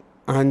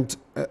 and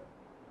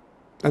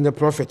a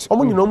prophet?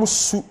 Omo nyina omo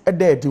su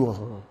ede wo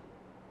ho.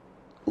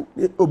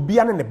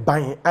 Obia ne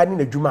ban ani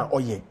na dwuma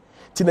oye.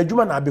 Ti na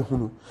dwuma na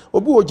abehunu.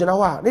 Obi ogina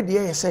ho a ne de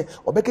ye se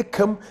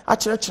obekekam a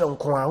kire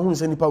nko a hu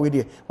se nipa we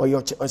de oye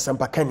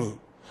osampakani.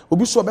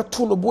 Obi so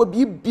obeto no bo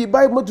bi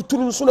bai matutu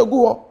nso na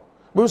gu ho.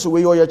 Obi so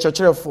we oye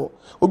kyerkyerefo.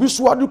 Obi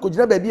so adu ko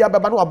gina ba bi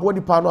ababa na abo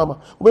nipa no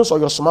ama. Obi so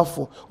oye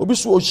somafo. Obi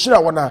so ohira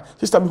wona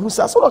sister me hu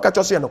sa so no ka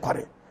kyose no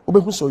kware. Obi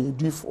hu so oye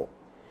duifo.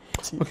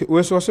 Okay,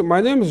 well, so my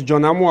name is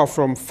John Amoa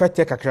from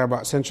Fete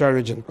Kakraba, Central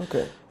Region.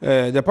 Okay.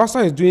 The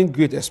pastor is doing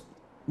great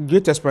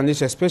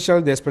explanation,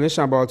 especially the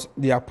explanation about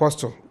the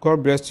apostle.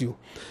 God bless you.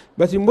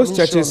 But in most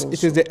churches,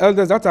 it is the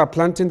elders that are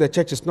planting the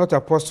churches, not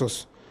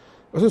apostles.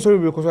 Also, sorry,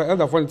 because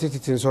elder for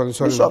the sorry.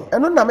 Bishop,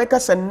 and no make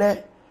us a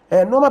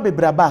normal be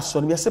braba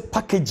so me say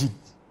packaging.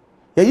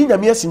 Ye yi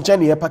nyame asincha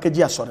ne ye package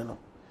asore no.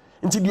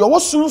 Nti de owo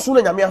sunsun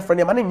na nyame afre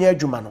ne ma ne nya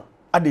adwuma no.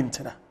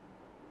 Adentira.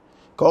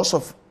 Because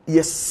of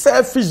your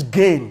selfish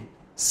gain,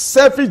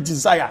 selfish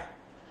desire.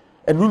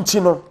 And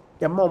nuntino,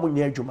 your mom will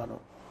need you, man.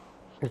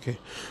 Okay.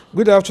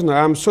 Good afternoon.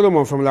 I'm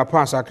Solomon from La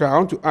Paz, Accra. I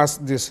want to ask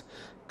this.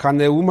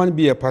 Can a woman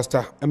be a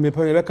pastor? And me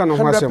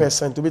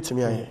 100% to be to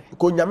me.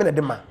 Go Yamina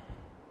Dema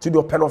to do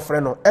a pen of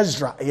friend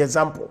Ezra, an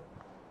example.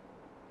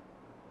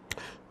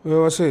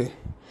 Well, I say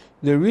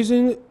the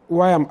reason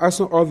why I'm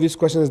asking all these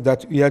questions is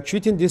that we are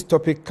treating this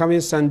topic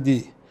coming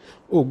Sunday.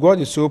 Oh, God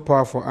is so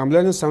powerful. I'm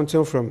learning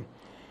something from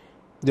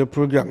the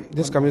program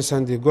this coming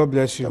Sunday. God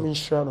bless you.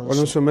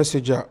 Also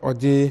messenger or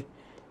the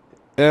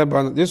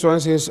this one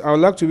says I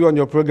would like to be on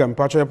your program.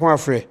 Patrick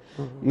Poafre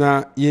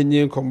na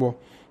yenye kombo.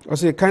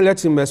 Also can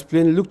let him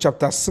explain Luke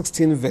chapter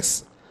 16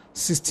 verse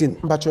 16.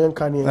 Patrick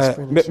can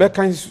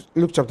explain.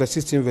 Luke chapter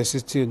 16 verse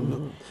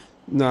 16.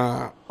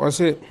 Now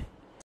also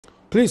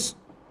please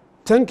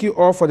thank you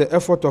all for the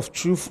effort of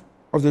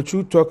the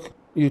truth talk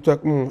you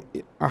talk.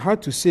 I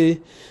had to say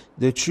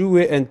the true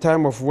way and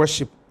time of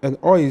worship, and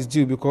all is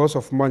due because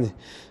of money.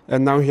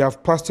 And now we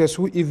have pastors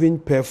who even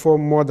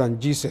perform more than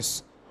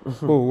Jesus.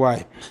 Oh,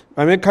 why?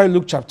 I mean, can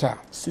Luke chapter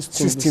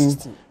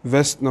 16,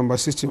 verse number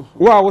 16.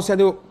 Well, I was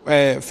sending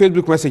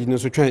Facebook message, you know,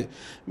 so try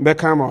back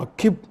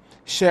keep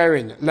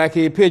sharing like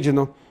a page, you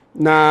know.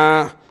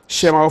 Now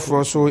share my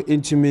offer so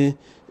into me.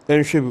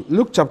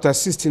 Luke chapter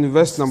 16,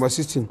 verse number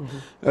 16.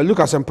 Look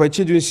at some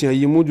patchy doing here,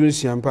 you mood doing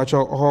here, and patch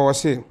or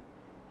was saying.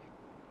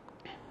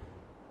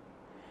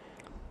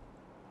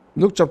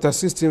 Luke chapter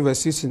 16, verse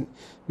 16.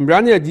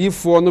 Mbrani adi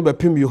for no be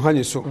pim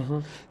Yohane so.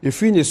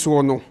 Efi ni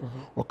so no.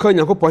 O kan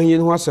Yakobon hin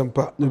ho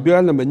asempa. No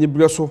bia na mani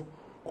bre so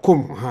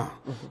kom ha.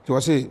 He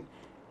was say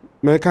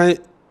me kan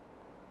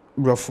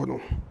brofo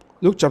no.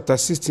 Luke chapter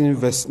 16,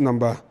 verse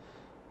number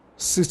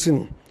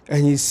 16.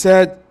 And he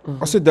said,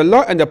 also the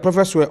law and the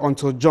prophets were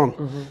until John.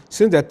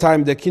 Since the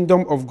time the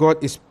kingdom of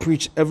God is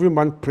preached, every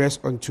man prays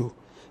unto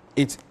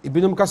it.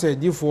 Ibinum ka say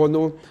di for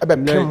no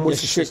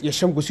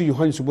yeshem go see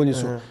Yohane suboni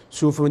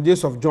so from the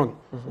days of John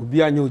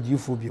obi anya odi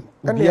for bi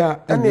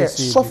and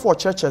so for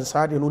church and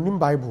side no nim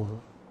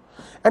Bible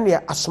and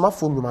ya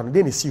asomafo nyuma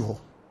de na si ho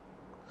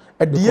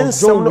adie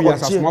nsem no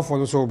asomafo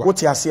no so ba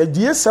what ya say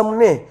adie nsem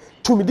ne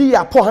tumidi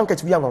ya po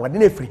hanket bi anwa de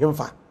na efiri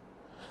hemfa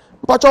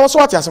mpacho so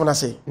what ya say na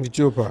say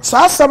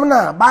sa asem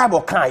na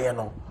Bible kan ye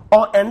no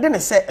or ende ne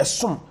say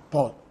esum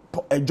Paul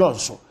John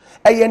so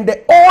in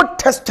the Old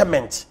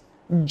Testament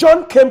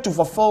John came to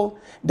fulfill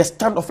the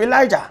stand of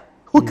Elijah,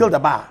 who killed the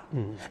bar.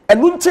 And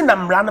until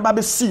Namrana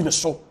Baby seen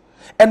so.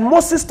 And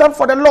Moses stand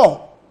for the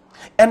law.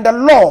 And the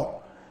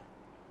law,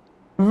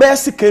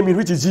 mercy came in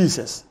which is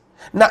Jesus.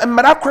 Now,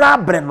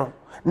 Marakra Breno,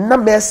 na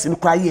mercy in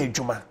cry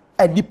Juma,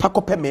 and the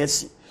Pacope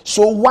mercy.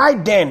 So why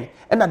then,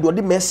 and I do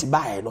the mercy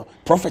by no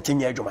prophet in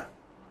Yejuma?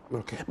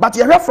 Okay. But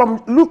you heard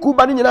from Luke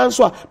Ubani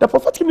answer the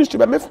prophetic ministry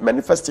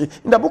manifested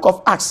in the book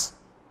of Acts.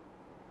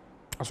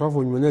 So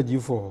for you need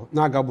you for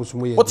na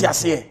agabusumu ye. What you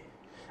say?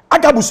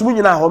 Agabusumu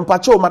nyina ho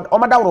mpacho o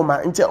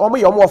madawroma nti o me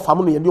yo fam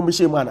no ye o me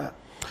shemu ana.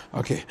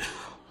 Okay.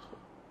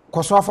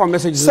 Kwaso for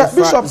message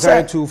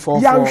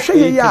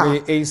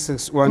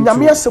 0244838612.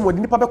 Nyame asem wodi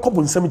nipa be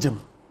kobo nsam gem.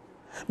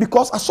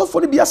 Because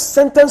asofo ni be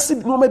sentence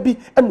no ma bi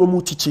and no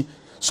mu tichi.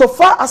 So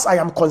far as I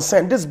am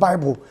concerned, this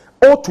Bible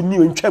ought to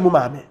new in twemu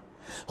maame.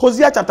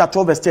 Hosea chapter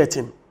 12 verse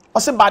 13.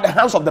 Also by the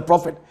hands of the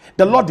prophet,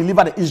 the Lord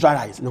delivered the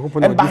Israelites,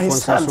 and by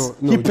his hands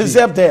he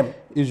preserved them.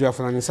 Israel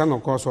for the son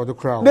of course or the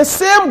crowd. The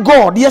same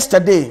God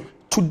yesterday,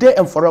 today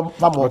and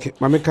forevermore. Okay,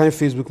 my kind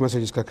Facebook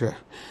messages kakra.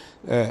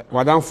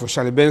 Madam for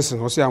Charlie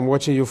Benson, say I'm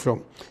watching you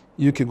from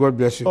UK. God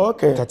bless you.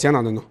 Okay.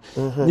 Tatiana no.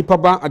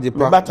 Nipaba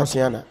Adepa.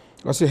 Tatiana.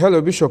 I say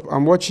hello Bishop.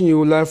 I'm watching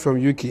you live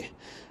from UK.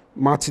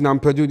 Martin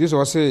Ampedu. This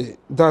was say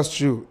that's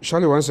true.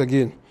 Charlie once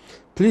again,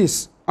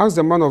 please. Ask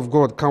the man of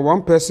God, can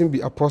one person be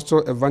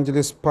apostle,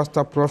 evangelist,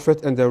 pastor,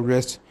 prophet, and the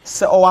rest?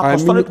 So I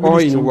mean all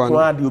in one.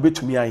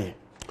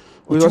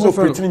 We also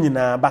operating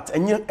but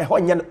any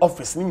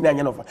office,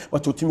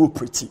 but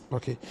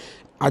okay.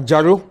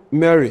 Ajaro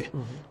Mary.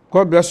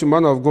 God bless you,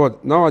 man of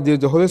God. Nowadays,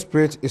 the Holy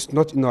Spirit is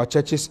not in our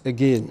churches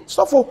again.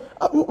 So for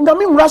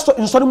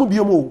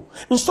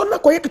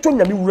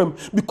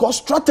because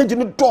strategy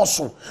ni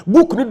dorsum,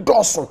 book ni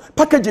dorsum,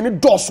 package ni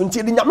dorsum,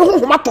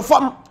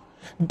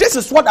 this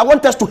is what I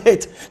want us to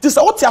hate. This is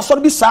what you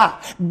should be, sir.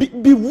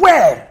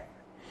 Beware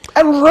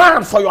and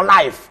run for your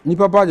life.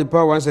 Nipa the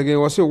power once again.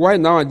 Was say why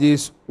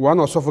nowadays one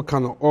or suffer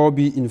can all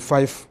be in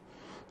 5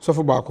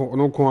 suffer back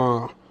no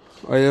 5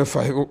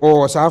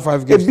 or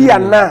 5 games. Be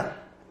na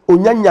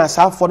onyanya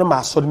sa for them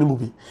asori ni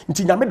movie.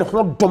 Nti nyame de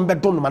ho dombe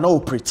don ma na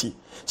operate.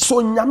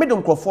 So nyame de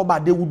nkrofo ba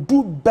they will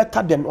do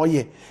better than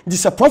oye.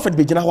 This a prophet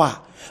be gina ho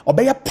a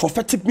obey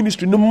prophetic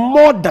ministry no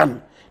more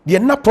than the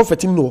not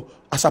prophet no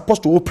as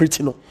opposed to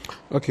operating no.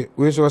 Okay,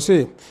 we shall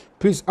say,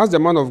 please ask the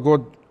man of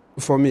God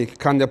for me.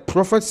 Can the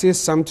prophet say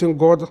something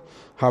God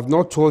have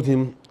not told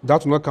him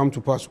that will not come to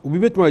pass? We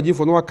bet my idea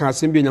for no one can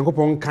send me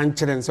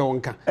and say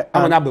on can.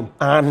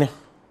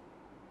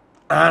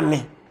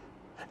 Ane.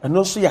 And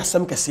also ya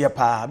some kese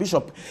pa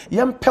Bishop.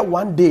 Yam pe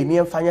one day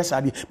near fanya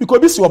sadi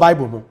because this your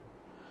Bible mo.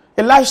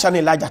 Elisha and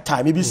Elijah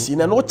time maybe seen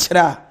and no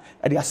chira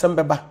at the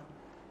assembly ba.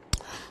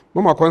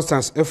 Mama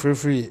Constance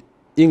free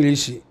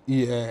English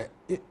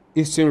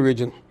Eastern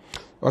region.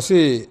 I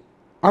say,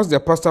 ask the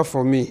pastor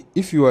for me,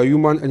 if you are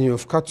human and you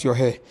have cut your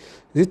hair,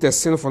 is it a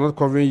sin for not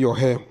covering your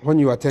hair when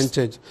you attend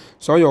church?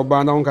 So your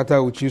banner on kata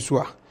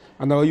uchiswa,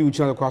 and now you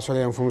channel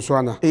kwasole and from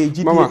Swana.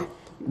 Mama,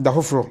 the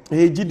hofro.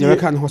 Gyedie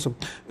can hustle.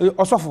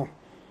 Also,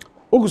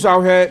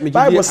 Ogusa hair, me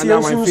Gyedie and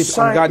my face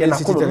on Garden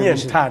City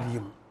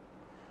television.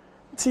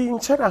 See, in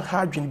China,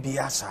 hardwin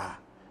biasa.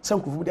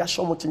 Some could be a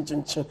show much in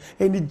and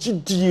the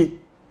Gyedie.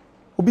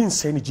 Obi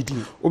nsɛ ni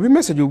Gyedie. Obi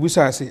message obi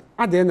say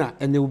adena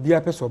and there will be a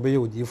person obey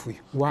odiefu.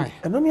 Why?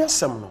 And only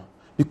asem no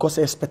because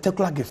a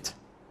spectacular gift.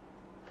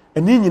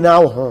 And ni nyina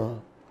wo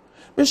ho.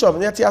 Bishop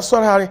net ya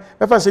sorry hari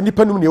me fa say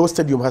nipa num ne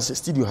stadium has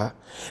studio ha.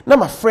 Na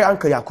my friend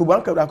Uncle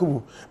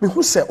Yakubu me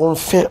hu say on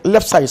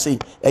left side say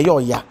eyo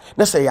ya.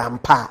 Na say ya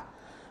mpa.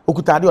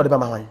 Okuta de ode ba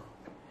ma hwan.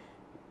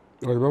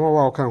 Ode ba ma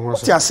wa o kan ho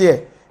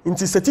say.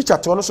 Nti se teacher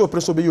to no so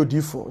preso be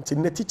odifo. Nti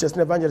ne teachers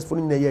ne evangelists for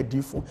ne ye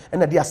odifo.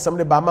 And the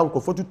assembly ba man ko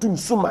to tum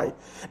suman.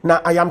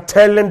 Now I am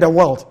telling the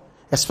world,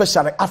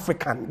 especially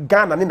African,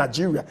 Ghana,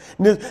 Nigeria,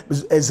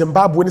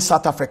 Zimbabwe,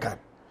 South African.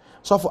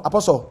 So for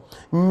apostle,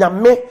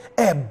 nyame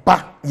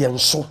eba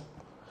yenso.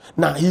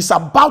 Now he's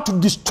about to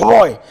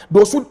destroy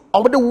those who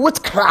already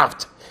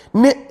witchcraft,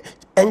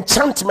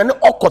 enchantment,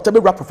 or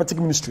whatever prophetic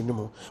ministry.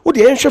 No, what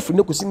the ancient for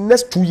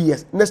next 2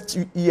 years, next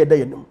year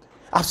day.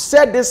 I've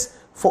said this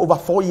for over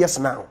 4 years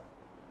now.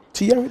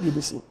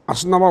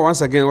 As number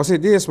once again,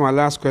 this is my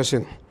last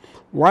question.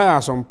 Why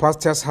are some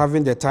pastors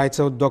having the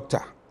title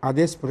doctor? Are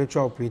they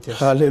spiritual operators?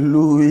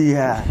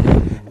 Hallelujah.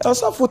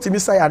 Also for Timmy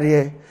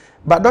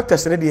but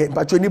doctors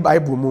but you need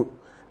Bible.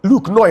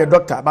 Look, no, a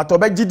doctor, but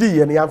obey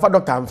Gyedie and for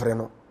doctor and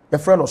friend. A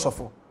friend or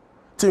so.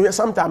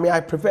 Sometimes I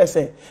prefer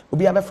say, we'll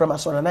be a friend, my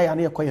son, and I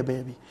need a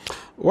baby.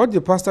 What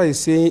the pastor is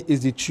saying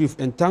is the truth,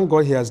 and thank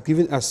God he has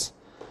given us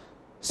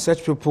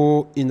such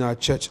people in our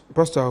church.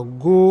 Pastor,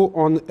 go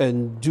on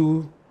and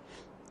do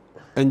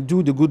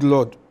the good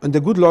Lord, and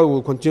the good Lord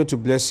will continue to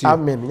bless you.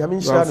 Amen.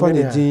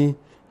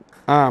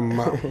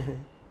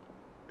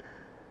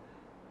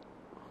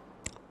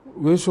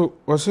 We so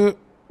was it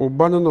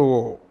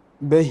Obano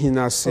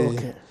Behina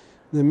say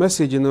the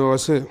message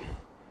was say,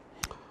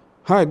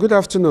 hi, good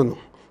afternoon.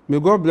 May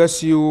God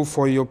bless you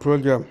for your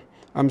program.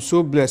 I'm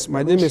so blessed.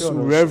 My name is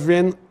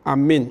Reverend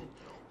Amin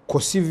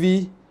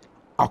Kosivi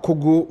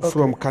Akogo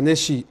from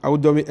Kaneshi,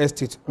 Audomi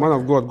Estate. Man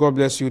of God, God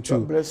bless you too.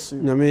 God bless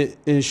you. Name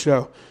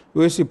Inshallah.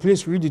 We say,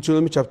 please read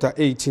Deuteronomy chapter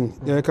 18.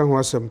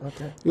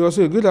 Okay. You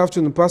also, good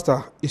afternoon,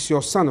 Pastor. It's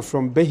your son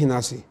from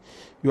Behinasi.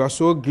 You are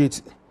so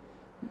great.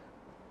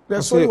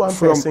 There's only one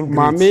person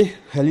from Mame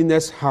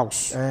Helena's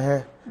house.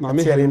 Mame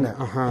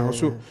Helena.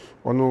 Also,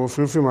 no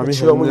free Mame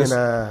Helena's.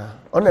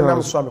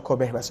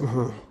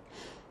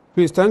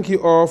 Please, thank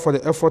you all for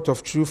the effort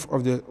of truth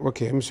of the.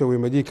 Okay, I'm sure we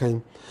made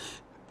kind.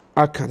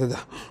 Canada.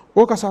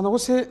 Okasana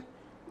was say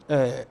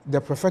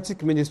the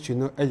prophetic ministry,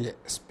 no, a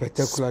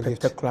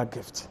spectacular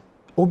gift.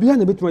 Obi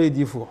an a bit my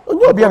idifo.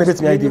 Obi an a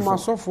bit my idifo.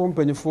 So for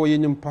penny for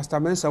you, Pastor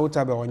Mensa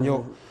Utabe on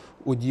your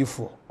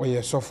Udifo or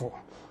your sofo.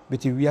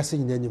 But we are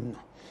saying them.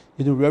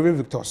 You know, Reverend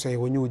Victor say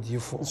when you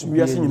Udifo.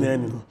 We are seeing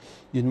them.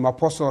 You know, my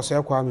apostle say,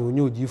 Kwame, when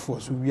you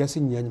Udifo, so we are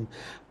seeing them.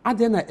 And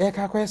then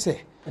I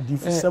say,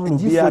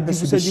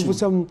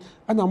 diffusam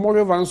and a more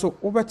reverend so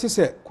over to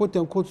say, quote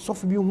unquote,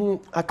 soft be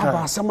who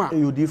a summer,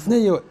 you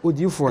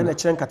differ, and a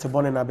chunk at a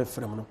bonnet abbey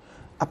from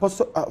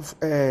Apostle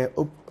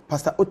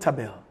Pastor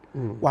Otabel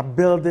were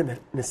building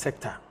a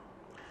sector.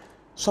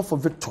 So for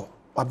Victor,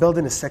 were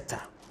building a sector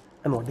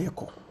and what they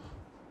call.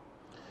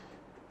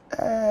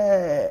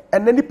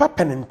 And then the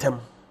papentem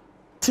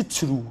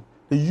teach you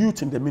the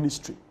youth in the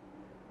ministry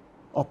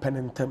or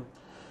penentem.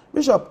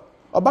 Bishop,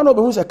 Obano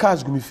who's a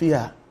cars go me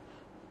fear.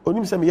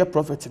 Onim say me a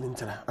prophet in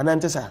Intera. And I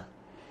say,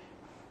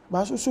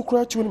 but so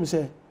cry to him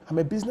say, I'm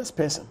a business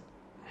person.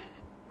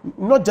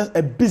 Not just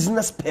a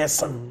business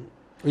person.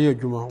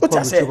 What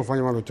I say?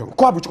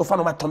 Kwa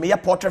farm ma to me a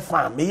portrait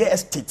farm, me a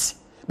estate.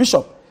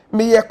 Bishop,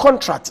 me a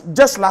contract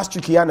just last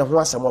week here na ho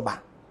asemo ba.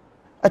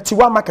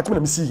 Atiwa market me na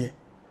me see here.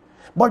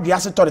 But the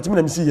asset authority me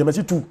na me see here, me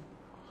see two.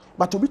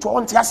 But obi to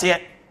on ti ase.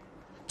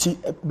 Ti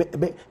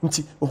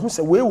nti ohun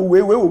say we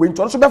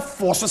nti so be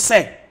force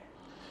say.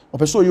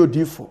 Opeso you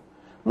diffo.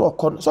 No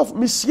con so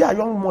me see a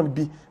young man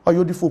be or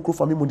you diffo kro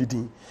for me money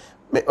din.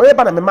 Me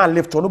oyeba na me man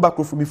left on no back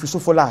for me fi so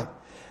for lie.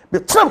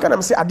 But Trump can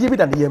say ade bi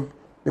da ne yam.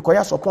 Because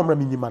ya so pomra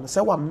me nyima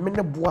say wa me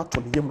ne boa to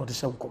ne yam no de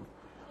hye nkom.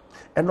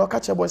 And no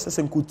catch boy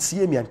say nko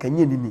tie me anka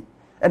nye nini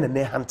ene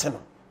ne hante no.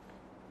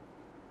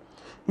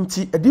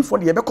 Nti adifo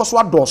de ye be koso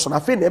adoso na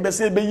fe na be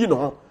say be yi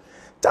no.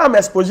 Time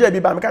exposure bi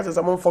ba me can say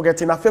some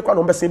forgetting na fe kwa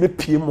no be say be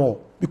pie more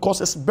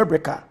because it's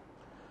biblical.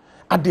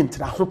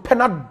 Adintra ho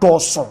pena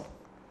doso.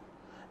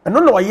 And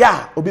no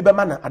ya obi be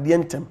mana ade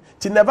entem.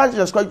 Ti never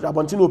just go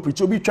abonti no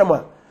preach obi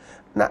twema.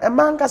 Na e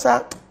man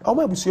kasa o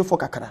ma busuefo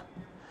kakara.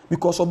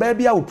 Because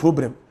obaby a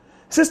problem.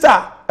 Sister,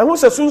 I want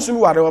to soon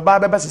ware oba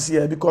beba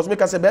sisi because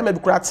make us say be ma bi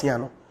kura tia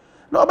no.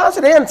 Na oba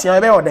say dey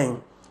ntia be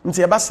oden.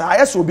 Ntia ba sa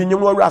ayeso obi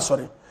nyem awura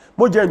asore.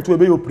 Moja ntu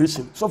ebe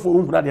operation. So for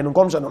unhuna de no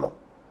komsha no.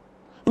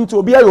 Nti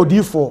obi ayo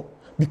D4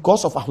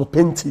 because of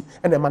ahopenti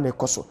and e man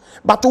ekoso.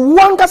 But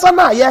one kasa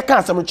na ye ka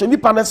asem che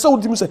nipa na say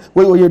odim say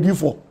we oye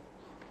D4.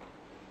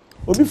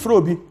 Obi fro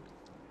obi.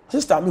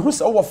 Sister, me hu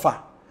say wo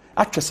fa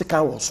atwese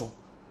kan wo so.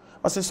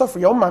 O say so for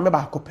your ma me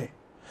ba akope.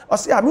 O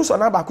say a me so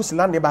na ba akosi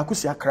land ba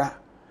akosi akra.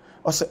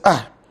 O say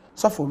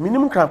so for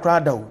minimum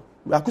kra da o.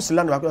 Ba akosi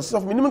land ba akosi so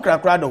for minimum kra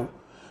da o.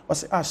 O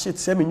say shit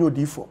say me nyo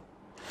D4.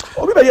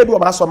 Obi be ye do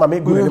ma so ma me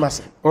go ni ma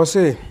say. O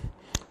say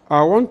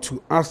I want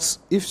to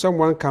ask if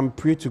someone can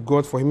pray to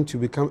God for him to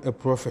become a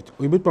prophet.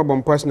 We be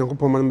problem person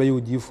ko man be you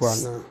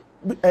D4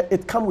 na.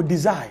 It come with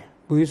desire.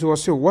 We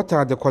also what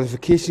are the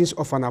qualifications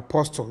of an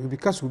apostle?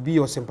 Because we be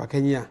your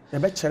sempakenya.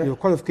 Your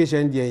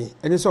qualification there.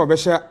 And so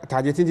obesha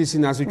targeting this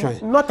in as you try.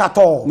 Not at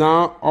all.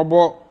 Now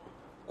obo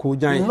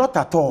kujan. Not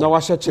at all. Now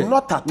what check.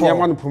 Not at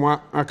all. Me one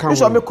account.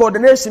 So me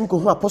coordination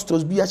ko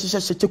apostles bi a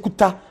hye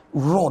kuta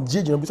rod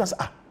je no bi say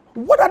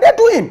What are they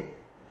doing?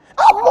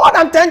 More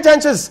than 10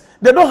 churches.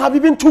 They don't have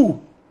even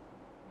 2.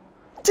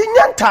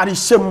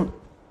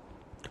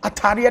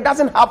 Atari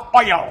doesn't have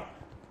oil.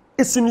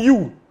 It's in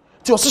you.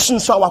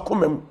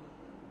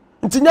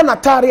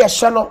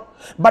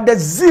 But the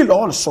zeal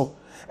also.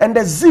 And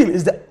the zeal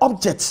is the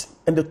object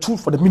and the tool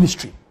for the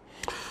ministry.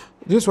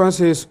 This one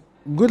says,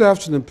 good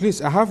afternoon.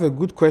 Please, I have a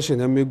good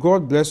question, and may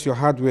God bless your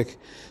hard work.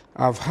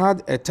 I've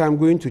had a time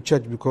going to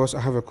church because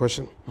I have a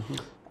question.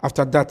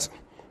 After that,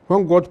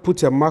 when God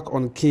put a mark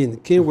on Cain,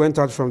 Cain went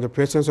out from the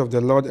presence of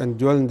the Lord and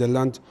dwelt in the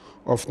land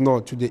of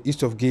Nod to the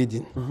east of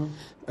Gyedie.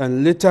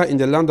 And later in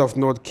the land of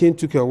Nod, Cain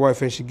took a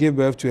wife and she gave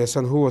birth to a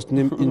son who was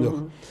named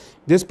Enoch.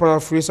 This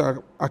paraphrase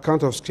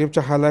account of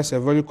scripture highlights a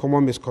very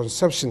common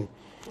misconception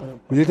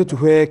related to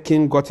where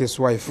Cain got his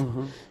wife.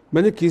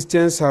 Many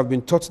Christians have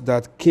been taught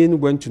that Cain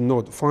went to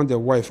Nod, found a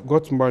wife,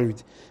 got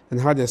married, and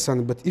had a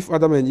son. But if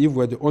Adam and Eve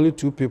were the only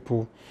 2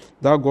 people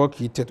that God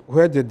created,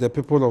 where did the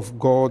people of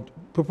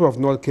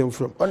Nod came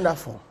from?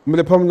 Wonderful.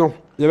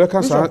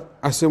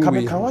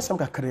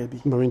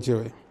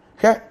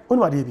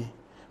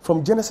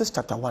 From Genesis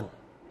chapter 1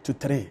 to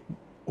 3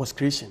 was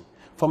creation.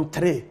 From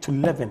 3 to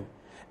 11,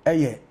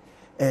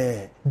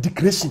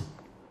 decreation.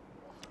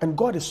 And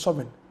God is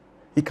sovereign.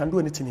 He can do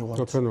anything he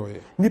wants.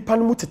 Nipa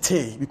no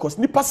mutete because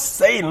nipa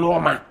say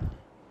normal.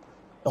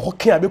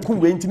 Okay, good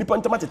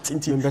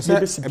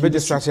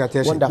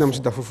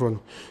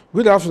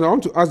afternoon. I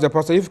want to ask the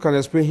pastor if you can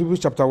explain Hebrews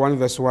chapter 1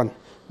 verse 1.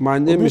 My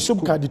name is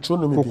Deuteronomy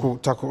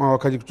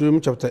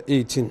chapter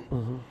 18.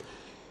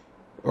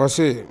 Or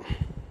say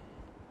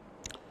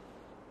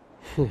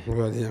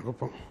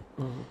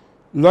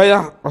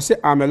lawyer, or say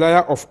I'm a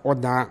lawyer of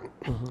order.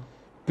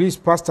 Please,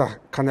 pastor,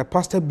 can a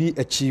pastor be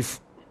a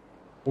chief?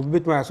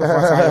 Bit my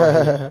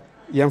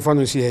young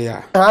fan see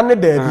here.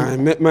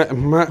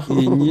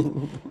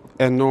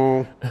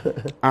 No.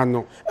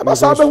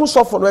 Who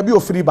suffer will be a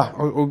free bar.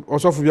 Or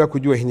suffer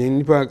could you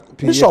in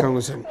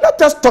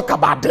let us talk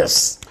about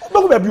this.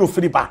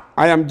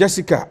 I am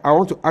Jessica. I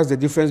want to ask the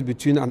difference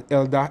between an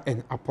elder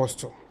and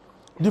apostle.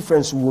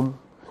 Difference, womb.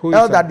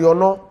 Elder, you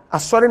know, a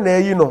sorry,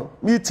 you know,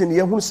 meeting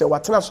you who say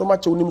what so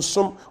much on him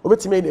some over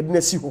to me in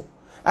the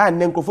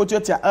and then comfort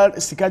your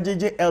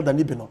Sikaji elder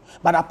Nibino.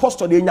 But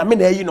apostle, you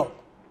know.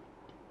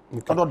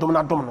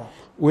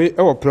 We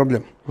our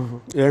problem.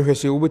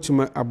 Please,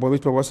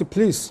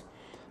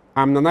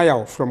 I'm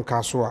Nanaya from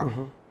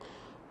Kasua.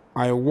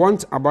 I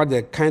want about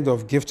the kind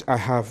of gift I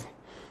have.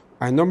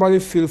 I normally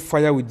feel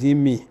fire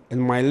within me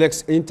and my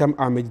legs anytime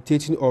I'm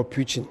meditating or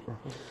preaching.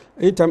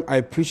 Anytime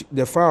I preach,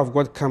 the fire of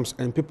God comes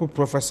and people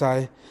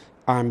prophesy.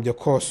 I'm the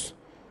cause.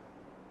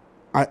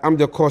 I am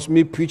the cause,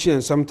 me preaching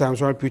and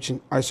sometimes while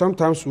preaching. I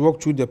sometimes walk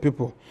through the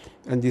people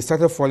and they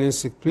started falling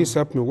sick. Please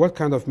help me. What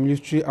kind of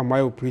ministry am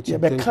I operating?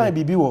 Bishop,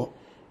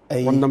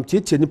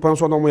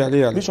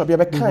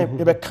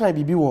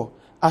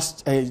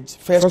 as 1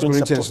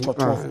 Corinthians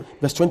 12,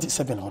 verse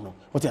 27.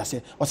 What I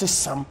say? What's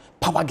some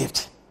power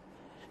gift?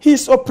 He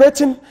is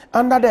operating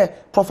under the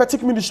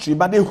prophetic ministry,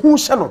 but the who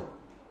channel.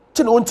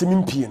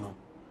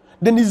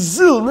 Then his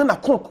zeal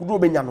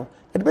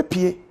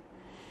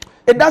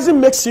it doesn't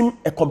make him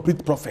a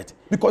complete prophet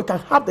because you can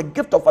have the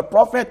gift of a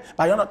prophet,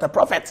 but you're not a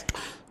prophet.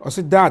 I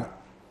said, Dad,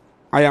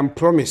 I am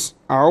promised.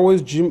 I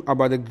always dream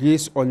about the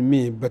grace on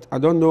me, but I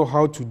don't know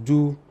how to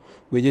do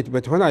with it.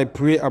 But when I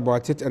pray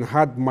about it and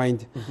had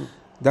mind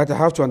that I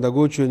have to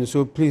undergo training,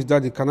 so please,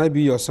 Daddy, can I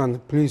be your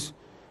son? Please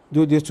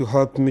do this to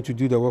help me to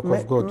do the work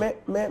of God.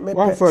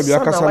 One for you,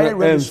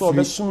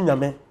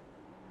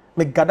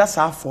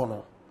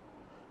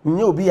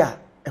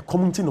 a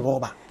community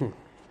robber.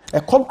 A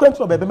concurrent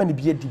of a baby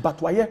be a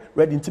but why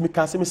ready to me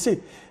say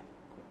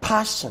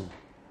passion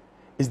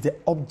is the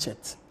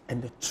object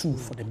and the tool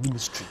for the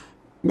ministry.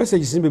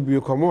 Message is be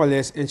more or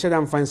less and shall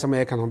I find some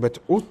can but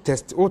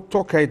test or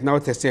talk right now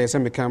test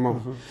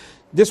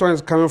this one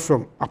is coming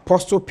from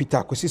Apostle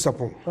Peter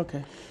Kosisapon.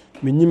 Okay.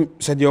 Minim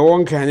said your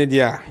own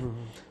Canada.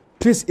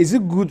 Please, is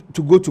it good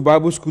to go to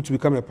Bible school to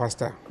become a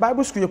pastor?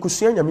 Bible school you could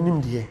see your minim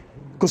dear.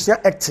 Because you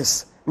are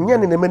actors.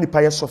 Nyan in a many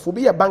pious of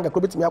be a bank a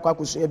credit me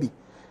a be.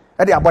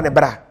 At the abone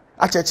bra.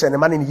 I check and the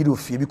man in the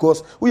fear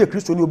because we are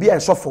Christian will be a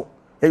suffer.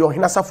 Your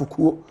hinasa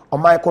fuku or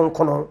my con.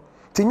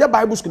 Tinya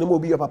Bible school will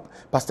be a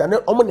pastor. And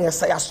omne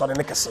say I saw the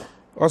next.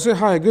 Also,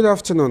 hi, good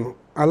afternoon.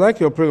 I like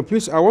your prayer.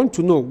 Please, I want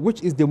to know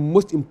which is the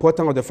most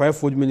important of the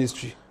fivefold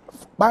ministry.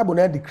 Bible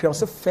now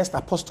declares first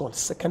apostle,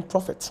 second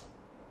prophet.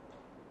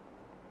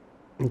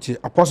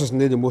 Apostles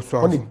need the most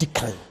powerful.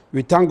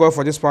 We thank God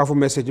for this powerful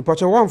message.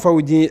 But one for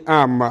within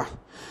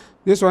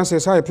this one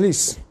says, hi,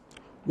 please.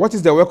 What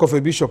is the work of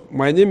a bishop?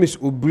 My name is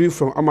Ubri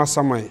from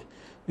Amasamai.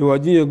 You are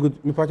doing a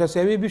good. Me pacha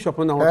say bishop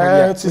now.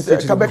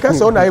 Kabeka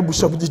say na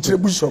bishop, the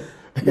bishop.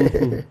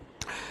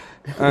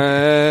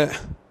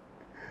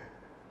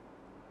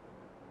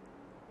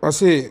 I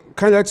say,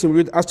 can you let him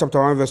read Acts chapter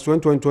 1 verse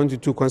 20 and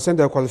 22 concerning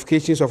the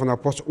qualifications of an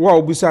apostle? Wow,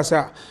 Obi say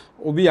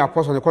Obi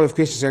apostle the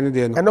qualifications any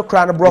day. And no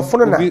cry bro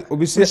for na.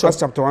 Obi say Acts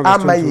chapter 1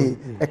 verse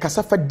 22. E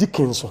kasa fa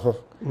deacons ho.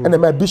 And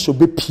my bishop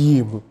be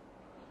PM.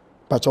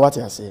 Pacho what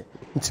I say.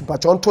 Nti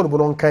pacho nto no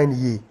bono kan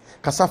ye.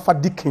 Kasa fa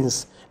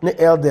deacons ne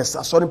elders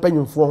asori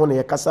mpanyimfo ho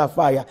ne kasa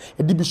fa ya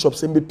e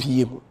bishops embe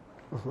pie mu.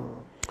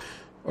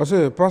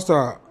 Also,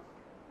 Pastor,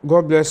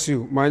 God bless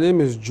you. My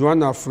name is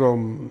Joanna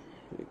from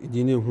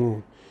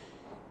Gyedie.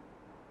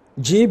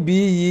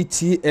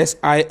 GBETSILE.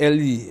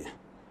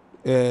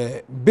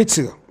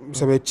 Bitter,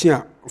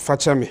 Sabetia,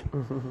 Fachame.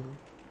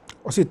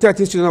 Also,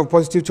 13 students of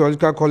Positive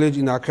Theological College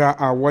in Accra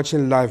are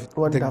watching live.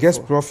 Wonderful. The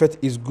guest prophet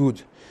is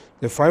good.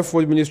 The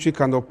fivefold ministry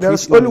can operate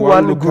There's in only one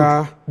one local.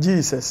 good.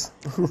 Jesus.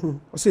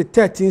 Also,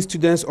 13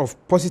 students of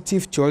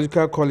Positive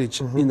Theological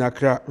College in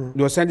Accra.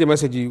 They were sending a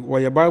message. Were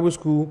your Bible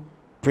school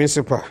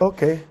principal?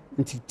 Okay.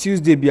 Until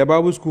Tuesday, be a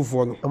Bible school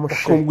for them.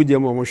 Come with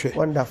them,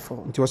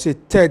 Wonderful. It was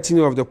 13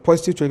 of the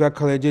Positive Theological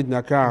College in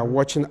Accra are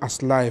watching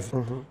us live.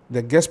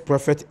 The guest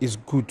prophet is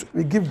good.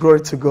 We give glory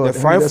to God. The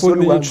fivefold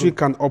ministry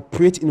can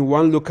operate in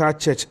one local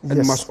church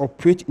and must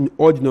operate in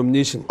all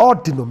denominations. All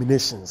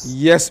denominations.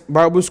 Yes,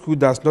 Bible school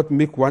does not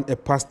make one a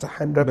pastor.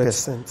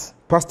 100%.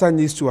 Pastor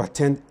needs to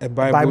attend a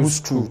Bible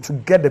school to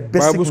get the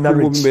basic Bible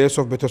knowledge.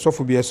 School better so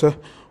for be sir.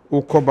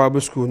 Bible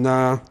school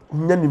na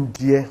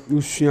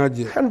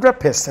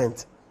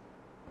 100%.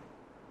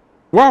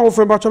 Wow,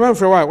 for about man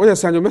for why? What you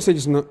send your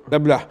messages no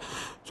blah.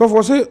 So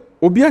for say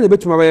obi an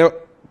bet my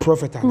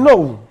prophet.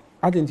 No.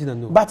 I didn't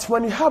know. But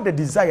when you have the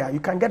desire, you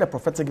can get a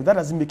prophetic gift. That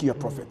doesn't make you a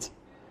prophet.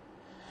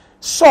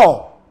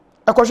 So,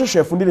 a question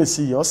chef didn't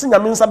see you. Saul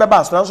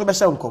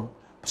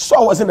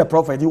wasn't a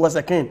prophet, he was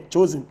a king,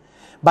 chosen.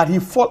 But he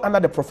fall under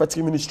the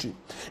prophetic ministry.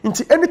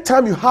 Until any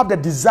time you have the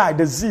desire,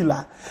 the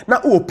zeal,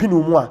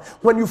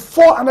 when you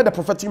fall under the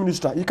prophetic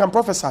ministry, you can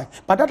prophesy.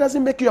 But that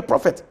doesn't make you a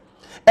prophet.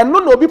 And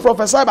no be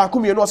prophesy by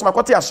kumi no asma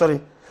kwate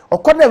asori.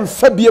 Okona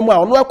mfa biem a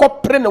ono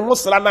ekopre ne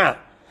wosra na.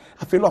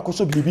 Afi no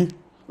akoso bibi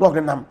no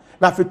ogrenam.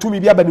 Na afi tumi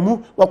bia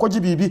banimu no akoji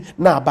bibi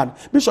na aban.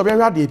 Bishop ya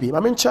hwade bi. Ma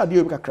me ncha de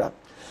obi kakra.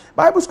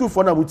 Bible school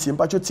for na mutie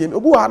mpacho tie.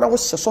 Obu wa na wo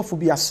sesofo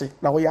bi ase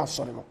na wo ya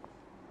asori no.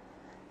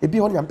 Ebi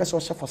ho nyam pese wo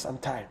she for some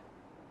time.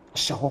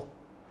 Sheho.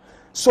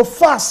 So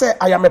far say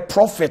I am a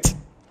prophet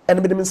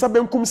and me dem nsa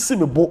benkum si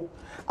me bo.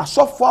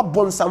 Asofo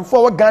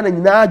abonsamfo wa Ghana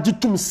nyina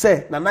agitum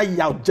se na na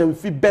ya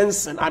Jamfi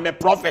Benson I'm a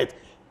prophet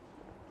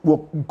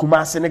wo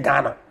Kumasi ne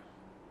Ghana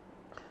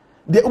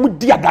they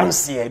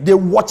dance here. They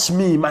watch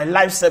me my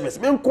live service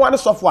me nko an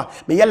software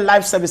me ye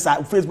live service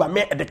on Facebook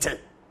me editing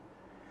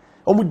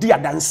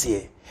dance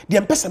here the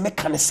empesa me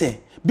kan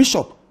say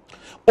bishop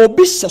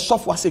obi se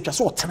software say twa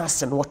so otena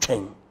se no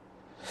twɛn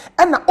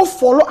and now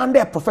follow under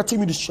a prophetic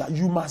ministry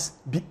you must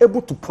be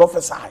able to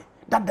prophesy.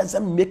 That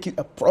doesn't make you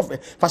a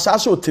prophet.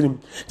 Fasasho tirim.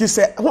 They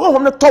say, "Who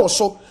am not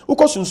so? Who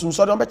goes soon?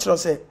 So don't bet you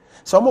say.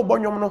 Some more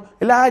bonyo no.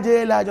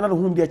 Elijah na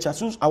whom they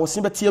chasing. I was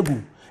simba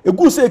tiagu. A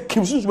good say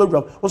Kim soon will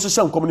grab. Also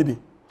some community.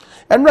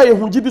 And now you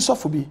Gyedie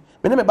software. Me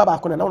name Baba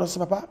Akona. Now say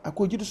Papa, I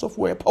could Gyedie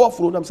software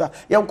powerful. Nam say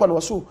young kon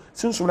was so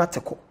since we not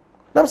take.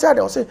 Nam say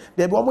they say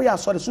there be one more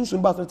sorry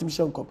soon back let me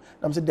come.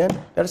 Nam say then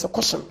there is a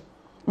question.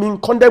 Me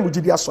condemn with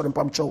Gyedie sorry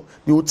pam chow.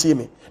 The OT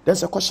me.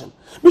 There's a question.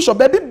 Bishop,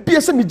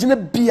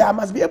 baby, I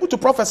must be able to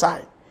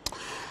prophesy.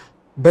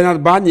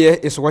 Bernard Barnier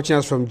is watching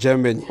us from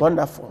Germany.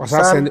 Wonderful.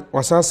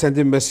 Was I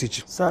sending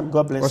message? Son,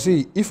 God bless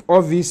you. If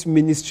all these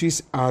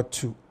ministries are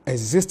to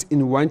exist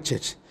in one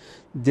church,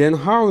 then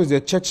how is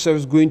the church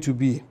service going to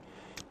be?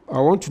 I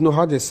want to know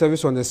how the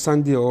service on a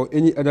Sunday or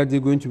any other day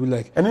going to be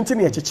like. And into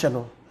the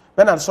channel.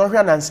 Bernard, sorry,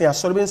 and say, I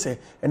saw him say,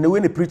 and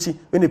when they preach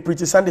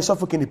Sunday,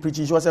 Suffolk in the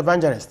preaching, he was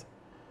evangelist.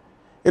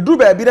 A do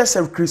by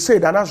a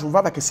crusade and as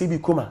Ruvaba Kasibi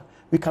Kuma,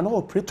 we can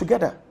all pray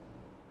together.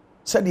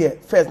 Said the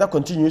first, now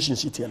continuation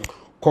city.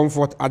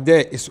 Comfort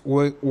Ade is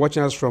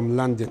watching us from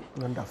London.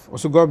 Wonderful.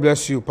 Also, God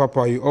bless you,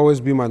 Papa. You always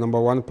be my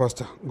number one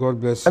pastor. God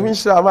bless you. I mean,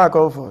 sure, I'm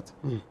comfort.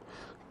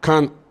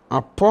 Can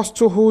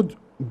apostlehood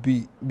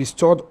be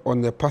bestowed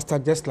on the pastor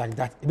just like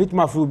that? A bit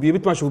more will be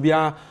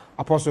a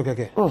apostle.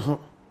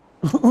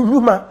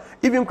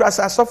 Even Christ,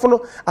 as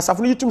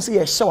often you to say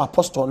a show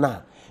apostle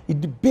now.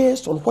 It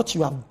based on what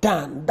you have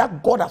done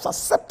that God has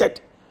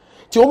accepted.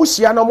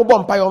 Tiomusia no mo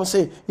bompa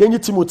say yenyi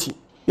Timothy,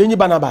 yenyi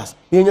Barnabas,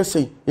 yenyi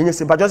say,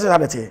 but just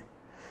that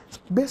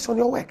based on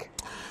your work.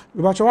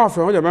 But you have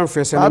from the man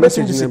first and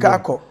message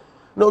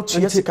no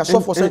Jessica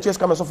so for centuries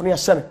come so for near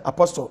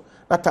apostle.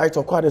 That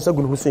title called and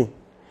Sagun Hussein.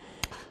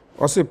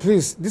 Also,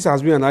 please, this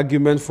has been an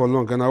argument for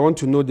long, and I want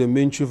to know the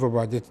main truth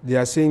about it. They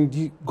are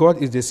saying God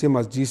is the same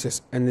as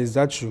Jesus, and is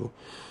that true?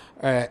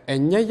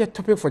 And yeah,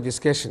 topic for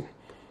discussion.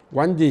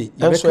 One day,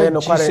 you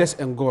Jesus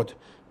and God,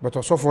 but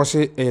also for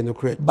say,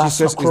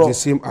 Jesus is the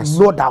same as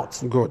no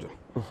doubt God.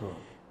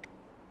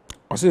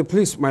 Also,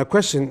 please, my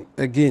question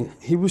again,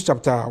 Hebrews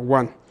chapter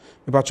 1.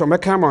 About your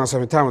camera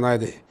 7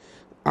 times.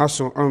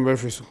 Also, I'm very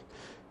free.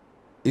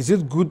 Is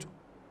it good,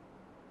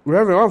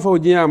 Reverend? One for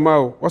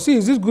Mao. Or see,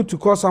 is it good to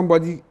call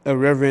somebody a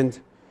reverend?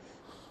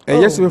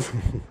 Yes,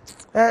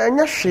 and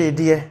yes, she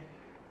dear.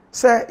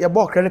 Say your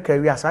boy credit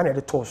career, I need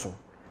the torso.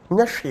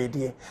 Yes, she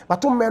dear.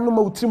 But two men no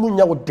more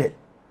trimunya would dead.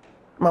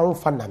 My own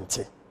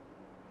fanante.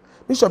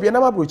 Bishop, you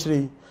never broach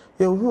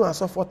who are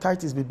so for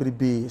titles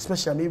be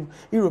especially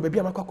you baby,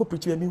 I'm a cocoa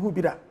preacher, me who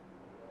be that.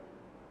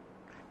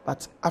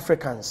 but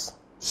Africans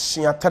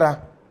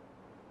siatara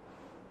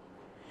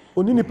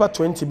oni nipa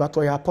 20 but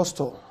oya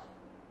apostle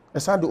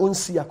esa de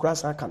onsi akra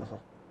san kan ho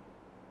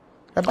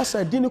e ba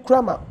say din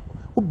kura ma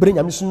wo bre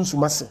nyame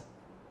sunsun ase.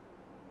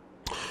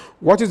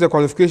 What is the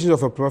qualifications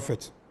of a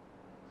prophet?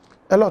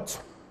 A lot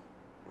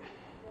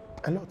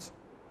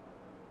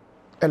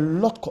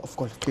of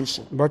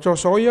qualification. But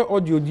also your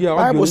audio dear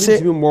audio needs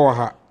to be more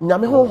ha.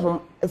 Nyame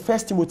honhom 1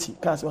 Timothy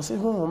cause was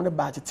honhom ne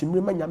ba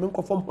tetimre ma nyame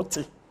nkofom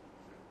hote.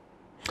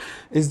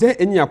 Is there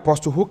any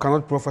apostle who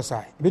cannot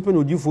prophesy? Between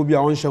odifo bi a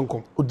on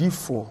hyenkom.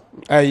 Odifo.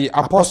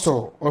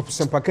 Apostle of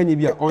sempakani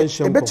bi a on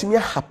hyenkom. E betumi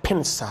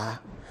happen sir,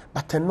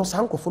 but no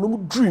san nkofo no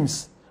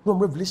dreams, no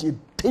revelation is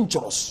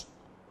dangerous.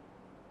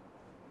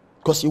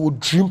 Because you would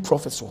dream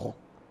prophets or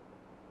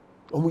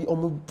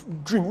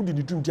dream. Who did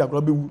you dream?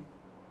 Diagrabe.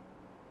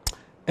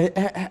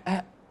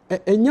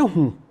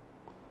 Enyahu.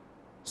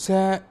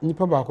 Sir,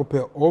 nipa ba ko pe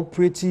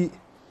operate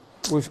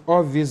with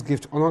all these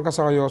gifts.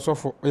 Onankasa you also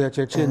for your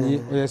church ni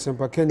your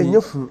sempakani.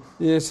 Enyahu.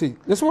 Yes, see.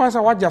 That's why I say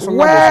what just on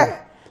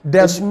where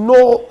there's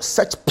no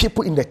such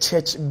people in the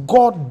church,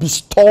 God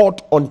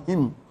bestowed on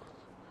him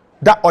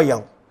that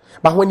oil.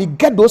 But when you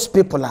get those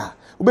people,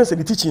 we say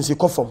the teachings you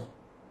come from.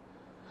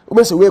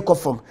 We say where come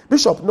from.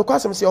 Bishop, no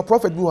question say your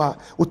prophet you are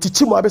o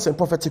teach mo abese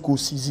prophetic o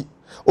sizi.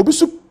 Obi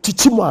so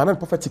teach mo anan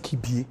prophetic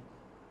be.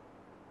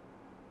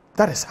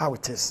 That is how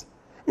it is.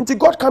 Until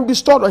God can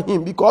bestow on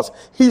him because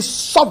his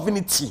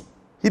sovereignty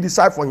he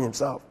decide for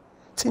himself.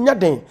 Tinya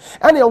den.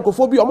 And the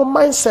onkophobia omo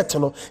mindset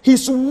no,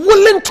 he's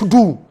willing to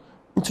do.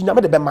 Until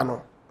nyame de be ma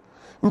no.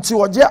 Until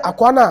oje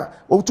akwana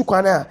o tu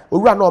kwana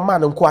owura na o ma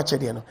no nko a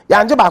chede no. Ya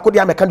anje ba akode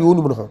ameka de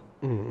onum no ho.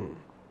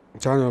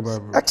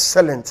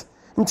 Excellent.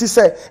 Nti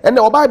say and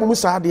the Bible mu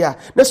sa de a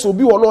na so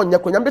obi wo no onye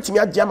kwanya betimi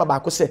agye ama ba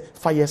ko say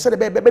fa ye se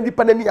de be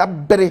nipa nani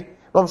abere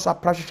no so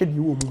aprahwehwe de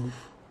wo mu.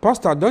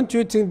 Pastor, don't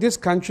you think this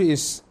country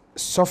is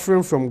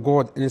suffering from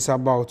God and it's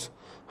about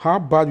how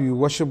bad we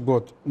worship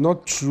God,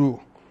 not true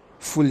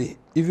fully?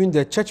 Even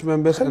the church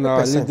members 100%. And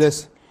our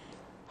leaders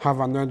have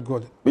annoyed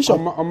God. Bishop,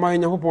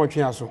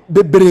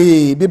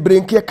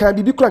 bebre nke kan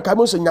bibi kran kan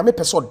mo so nyame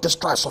person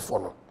destroy so for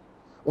no.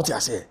 What you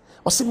say?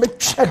 O se me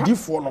twadi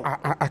for no.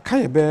 I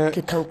can't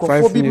be can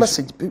be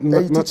message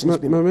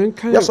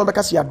yes so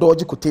because you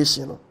dodge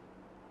quotation no.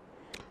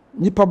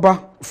 Nipaba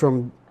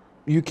from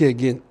UK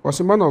again. Was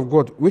a man of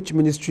God. Which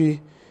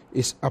ministry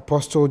is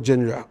Apostle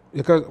General?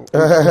 Because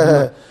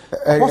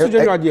Apostle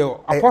General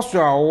there,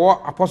 Apostle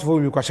or Apostle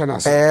will question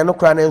us. No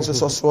cry enso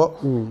so.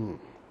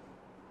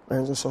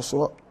 Enso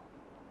so.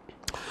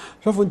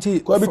 So funti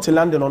ko bi to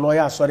London no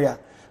ya sorry a.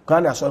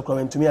 Kan na sorry ko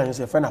wentumi an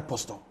say friend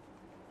apostle.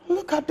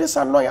 Look at this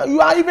annoying.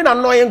 You are even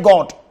annoying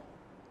God.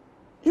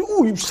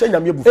 You say na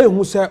me bu.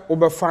 Who say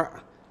obefa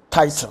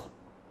title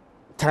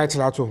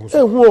ato hu.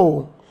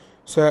 Who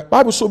so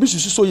Bible so bi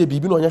susu so ye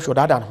bibi no nya hwe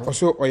dada no.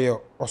 So oye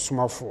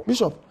osomafo.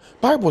 Bishop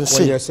Bible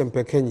say oye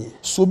sempekani.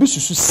 So bi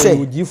susu say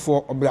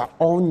odifo obla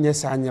onye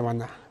sa anyama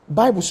na.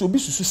 Bible so bi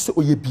susu say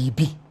oye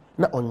bibi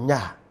na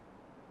onya.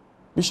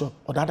 Bishop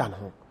odada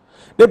no.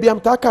 They be am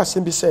taka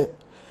asem bi say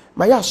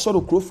my ya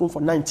soro krofon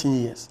for 19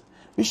 years.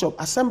 Bishop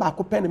assemble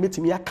akopɛ na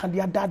metimi aka de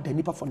ada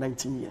nipa for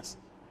 19 years.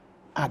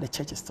 The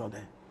church is still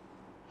there.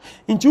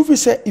 Into if you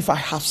say if I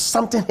have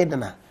something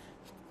hidden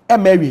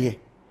marry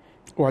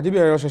what did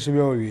you say?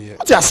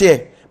 What you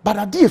say? But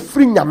I did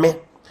free nyame.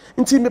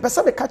 Until me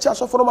person me catch us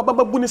for my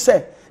baba buni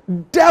say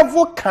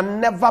devil can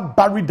never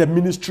bury the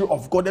ministry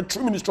of God, the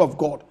true ministry of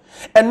God.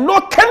 And no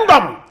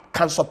kingdom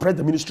can suppress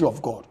the ministry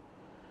of God.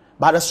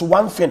 But there's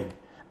one thing.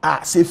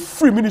 Say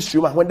free ministry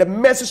when the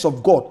message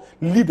of God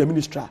lead the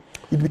ministry,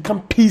 it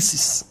become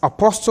pieces.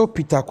 Apostle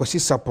Peter Kwesi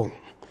Sapon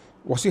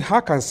was it how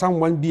can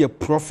someone be a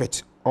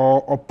prophet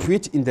or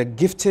operate in the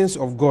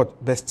giftings of God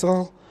but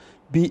still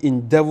be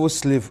in devil's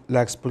slave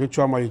like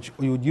spiritual marriage?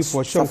 You do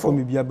for sure for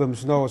me be a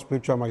no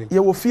spiritual marriage.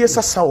 You will fear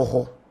sa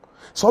ho.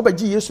 So be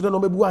Jesus no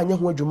mebu anya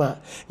ho adwuma.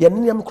 Ye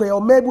nniam kra ye o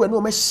mebu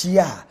no ma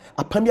hia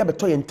apam ya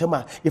beto ye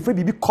ntema ye free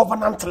bibi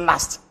covenant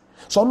last.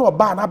 So no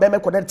ba na be me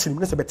koda tirim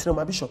ne se betere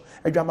ma bishop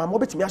adwama mo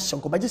betimi ahye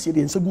nko ba je se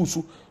de nsa gu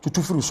su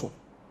tutu furu so.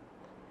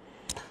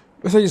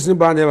 Say is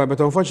ba na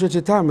but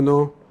unfortunately time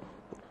no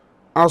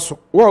aso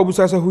what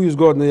obusa say who is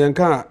God na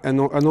yenka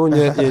eno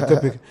nye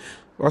topic.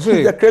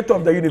 The creator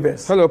of the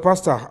universe. Hello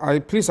pastor,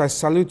 I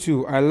salute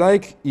you. I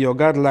like your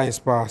guidelines,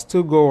 but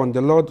still go on the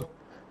Lord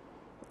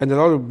and the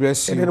Lord will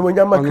bless you.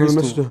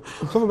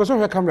 So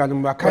for camera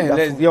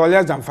you're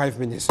less than 5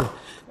 minutes.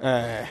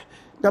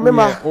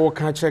 Namema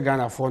can't check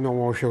Ghana for no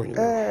more showing.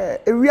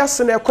 We are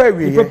sene kwa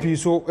we.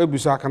 So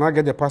ebusa can I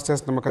get the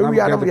pastor's number? Can I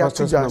get the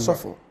pastor's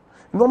number?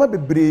 No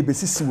bebre be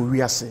sisi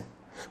we ase.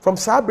 From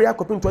Sabria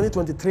Copin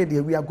 2023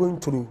 we are going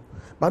through.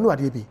 But no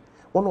adebi.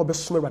 One of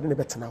best smell rather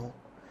better now.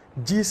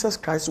 Jesus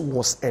Christ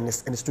was and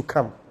is to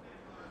come.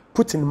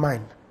 Put in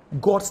mind,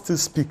 God still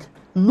speak.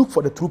 Look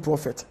for the true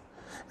prophet.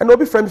 And I'll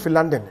be friend for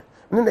London.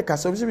 And then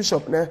the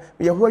bishop,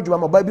 we are who you are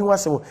my baby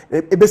was a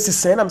basic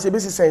saying, I'm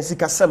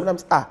saying,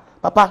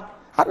 Papa,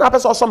 I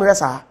don't know some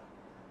rest.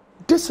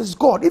 This is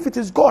God. If it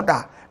is God,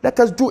 let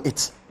us do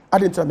it. I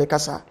didn't tell me,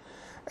 Kasa.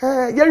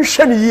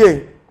 yɛnhwɛ ne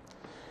yie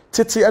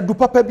tete adu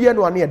papa bia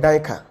no ane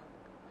ɛdan ka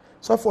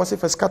so for say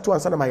first cat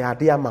ansa na ma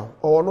yade ama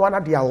o no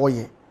ana de a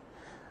woye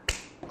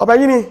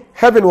obanyini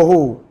heaven wo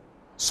ho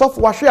so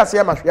for hwe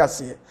ase ma hwe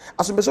ase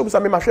aso be so bisa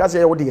me ma hwe ase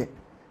ye wo de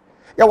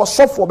ya wo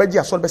so for obaji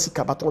aso be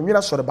sika baton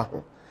nwina sore ba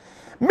ho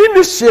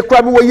ministry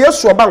kra me wo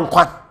yesu oba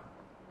nkwa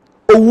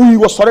owui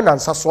wo sore na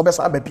nsa so be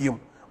sa ba biem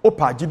o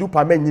pa gidu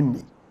pa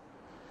manyini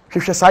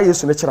hwehwe sa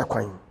yesu ne kira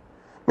kwan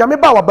nyame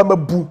ba wa ba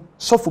mabu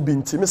so for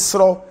binti me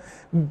sro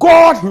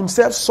God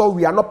himself saw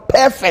we are not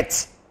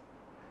perfect.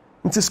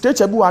 Nti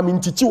sketch ebu am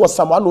ntichi was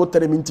someone no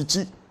tere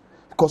ntichi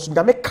because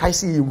nyame kai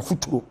say yem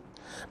futuro.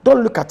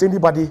 Don't look at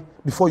anybody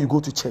before you go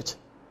to church.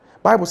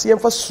 Bible say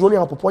emfa suro ne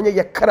apoponye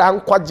ye kra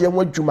nkwaje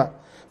ho adwuma.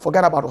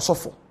 Forget about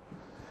osofo.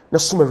 Na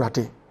sume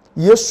rade.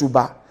 Yesu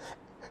ba.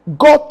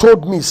 God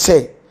told me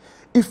say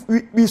if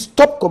we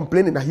stop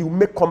complaining that he will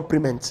make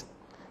compliment.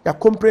 Ya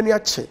complaining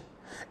ache.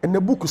 And the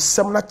book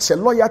sem na che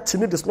loyalty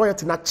ne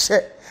disloyalty na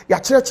che. Ya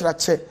che.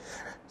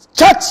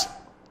 Church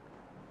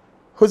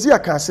Hosea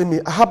can say me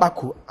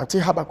Habakkuk anti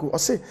Habakkuk or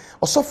say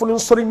osofo no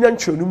sori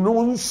nyantwenum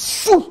no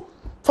nsu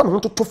fa no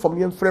to fam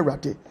ne mfrɛ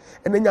Awurade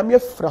ene nyame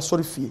afra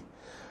sori fie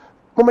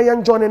mama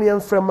yan join ne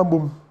mfrɛ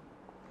mabom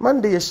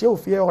Monday ye share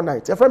ofie all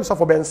night e frɛ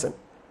sofo Benson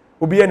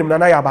obi anim na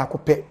na ya ba ko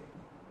pɛ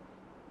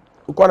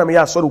ko na me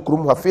ya sori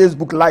kurum ha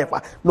Facebook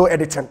live no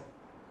editing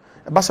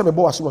e ba se me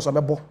bo aso so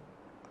me bo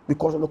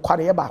because no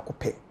kware ye ba ko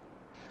pɛ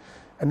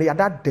ene ya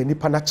da de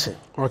nipa na che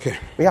okay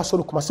me ya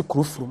sori kuma se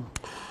kurofrum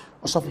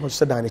osofo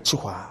said that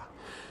chiwa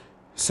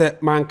say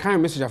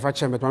mankind message of a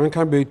chamber but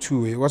mankind be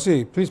two way was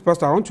say please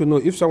pastor I want to know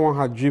if someone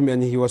had dream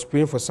and he was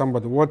praying for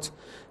somebody what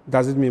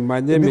does it mean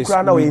my name is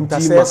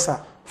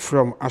intercessor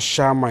from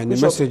Ashama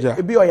the messenger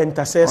be your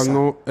intercessor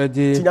no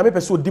ti nyame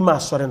person di ma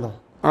sore no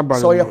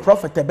so your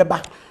prophet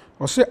beba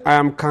or say I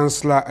am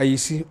counselor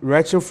Ayisi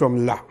writing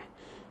from La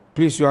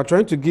please you are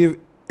trying to give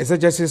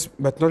exegesis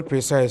but not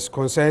precise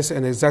concise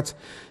and exact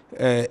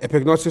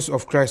epignosis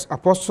of Christ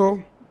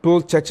apostle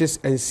build churches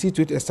and see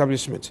to it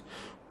establishment.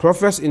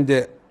 Prophets in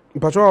the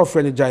patrol of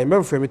friend Gyedie,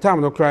 remember from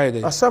time no cry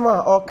there.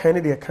 Asama all kind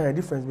of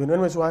difference between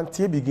when one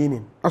till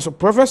beginning. Also,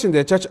 prophets in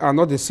the church are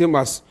not the same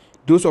as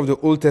those of the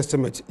Old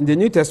Testament. In the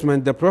New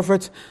Testament, the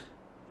prophet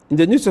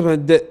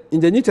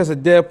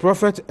the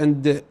prophet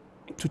and to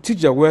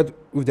teach the word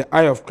with the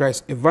eye of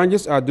Christ.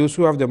 Evangelists are those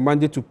who have the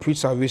mandate to preach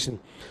salvation.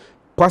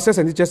 Pastors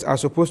and teachers are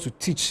supposed to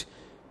teach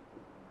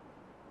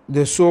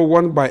the soul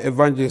won by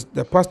evangelists.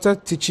 The pastor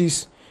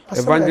teaches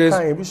evangelist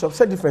bishop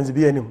said difference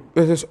be any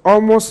it is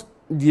almost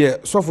the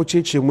so for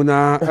church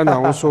muna and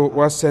also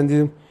was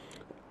sending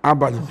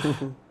aban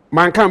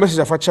man can message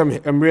afa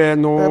chame emre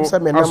no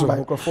send me number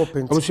microphone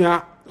paint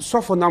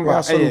so for number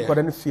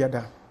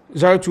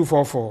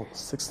 0244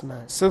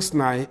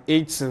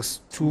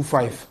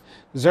 698625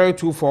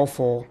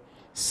 0244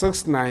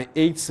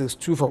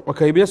 698624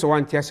 okay be so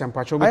one tias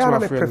ampacho be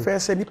to prefer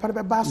say ni pa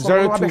be ba so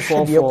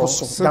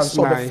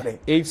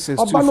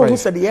 0244 who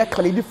said the air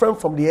can different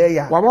from the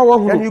air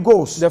and you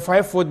goes the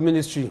fivefold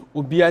ministry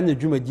obi an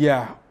adwumadi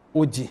a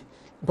odi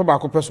pa ba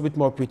ko peso bit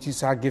more pretty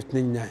sa gift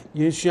na nya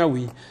yensua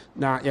wi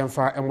na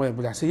yemfa emo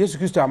ebula say Jesus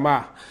Christ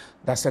ama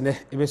da sene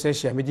e be say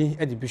share medi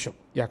e di bishop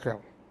yakra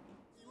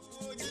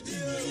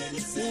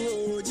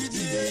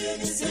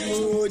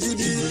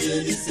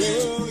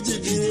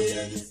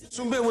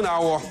Sumbe mu na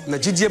wo na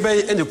Gyedie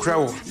bɛy ene kura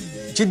wo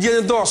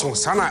Gyedie ne dɔɔso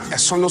sana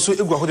ɛso no so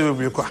egu ahodo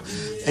bebree kwa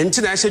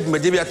enti na ɛhyɛ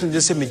dwumade bi atonde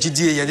sɛ me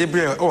Gyedie yɛde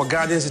brɛ o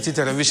Garden City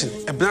Television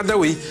ebnada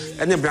wei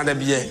ene brada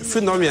bi yɛ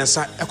fi no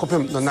miɛnsa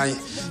ɛkɔpem no nan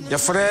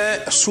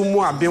yɛfrɛ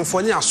sumu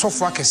abenfo ne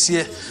asɔfo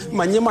akɛseɛ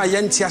ma nyema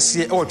yɛnte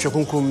aseɛ ɛwɔ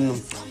twɛkonkom no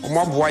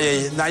ɔmɔboa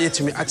yɛ na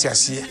yɛtumi ate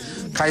aseɛ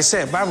kai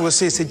sɛ Bible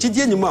says sɛ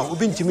Gyedie nim a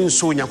obi ntimi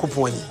nso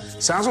Onyankopɔn ani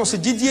saa nso sɛ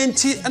Gyedie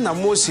nti ɛna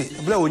Mose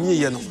ebla onyi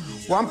yɛ no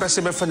one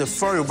person be fan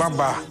for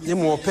baba ne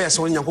mo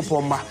person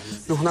Onyankopɔn ma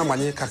ne huna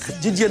mane kakra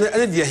Gyedie no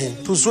ene de hin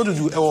to so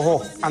dudu ɛwɔ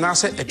hɔ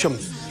anase atwam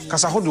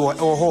kasa hodo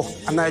ɛwɔ hɔ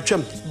ana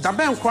atwam da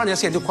ben kora ne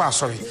sɛ de kɔ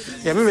asɔre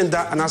ye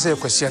memenda anase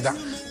kwasiɛ da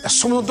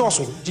ɛsom no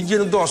dɔso Gyedie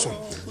no dɔso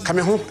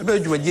kame ho ebe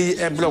dwumadie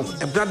ɛblaw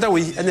ɛbrada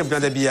wei ene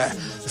brada bia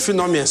fi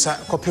no miɛnsa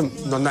kɔpem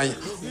no nan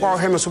wa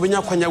hwɛ me so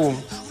benya kwanya wom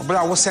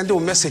obra wo send a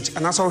message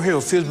anase wo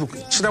hwɛ Facebook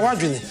kyerɛ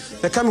wadwene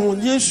be kame ho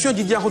ne nsuo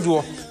Gyedie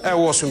ahodo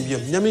ɛwɔ so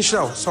biam nyame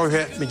nhyira wo so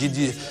hwɛ me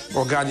Gyedie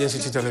or Guardian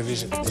City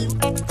Television.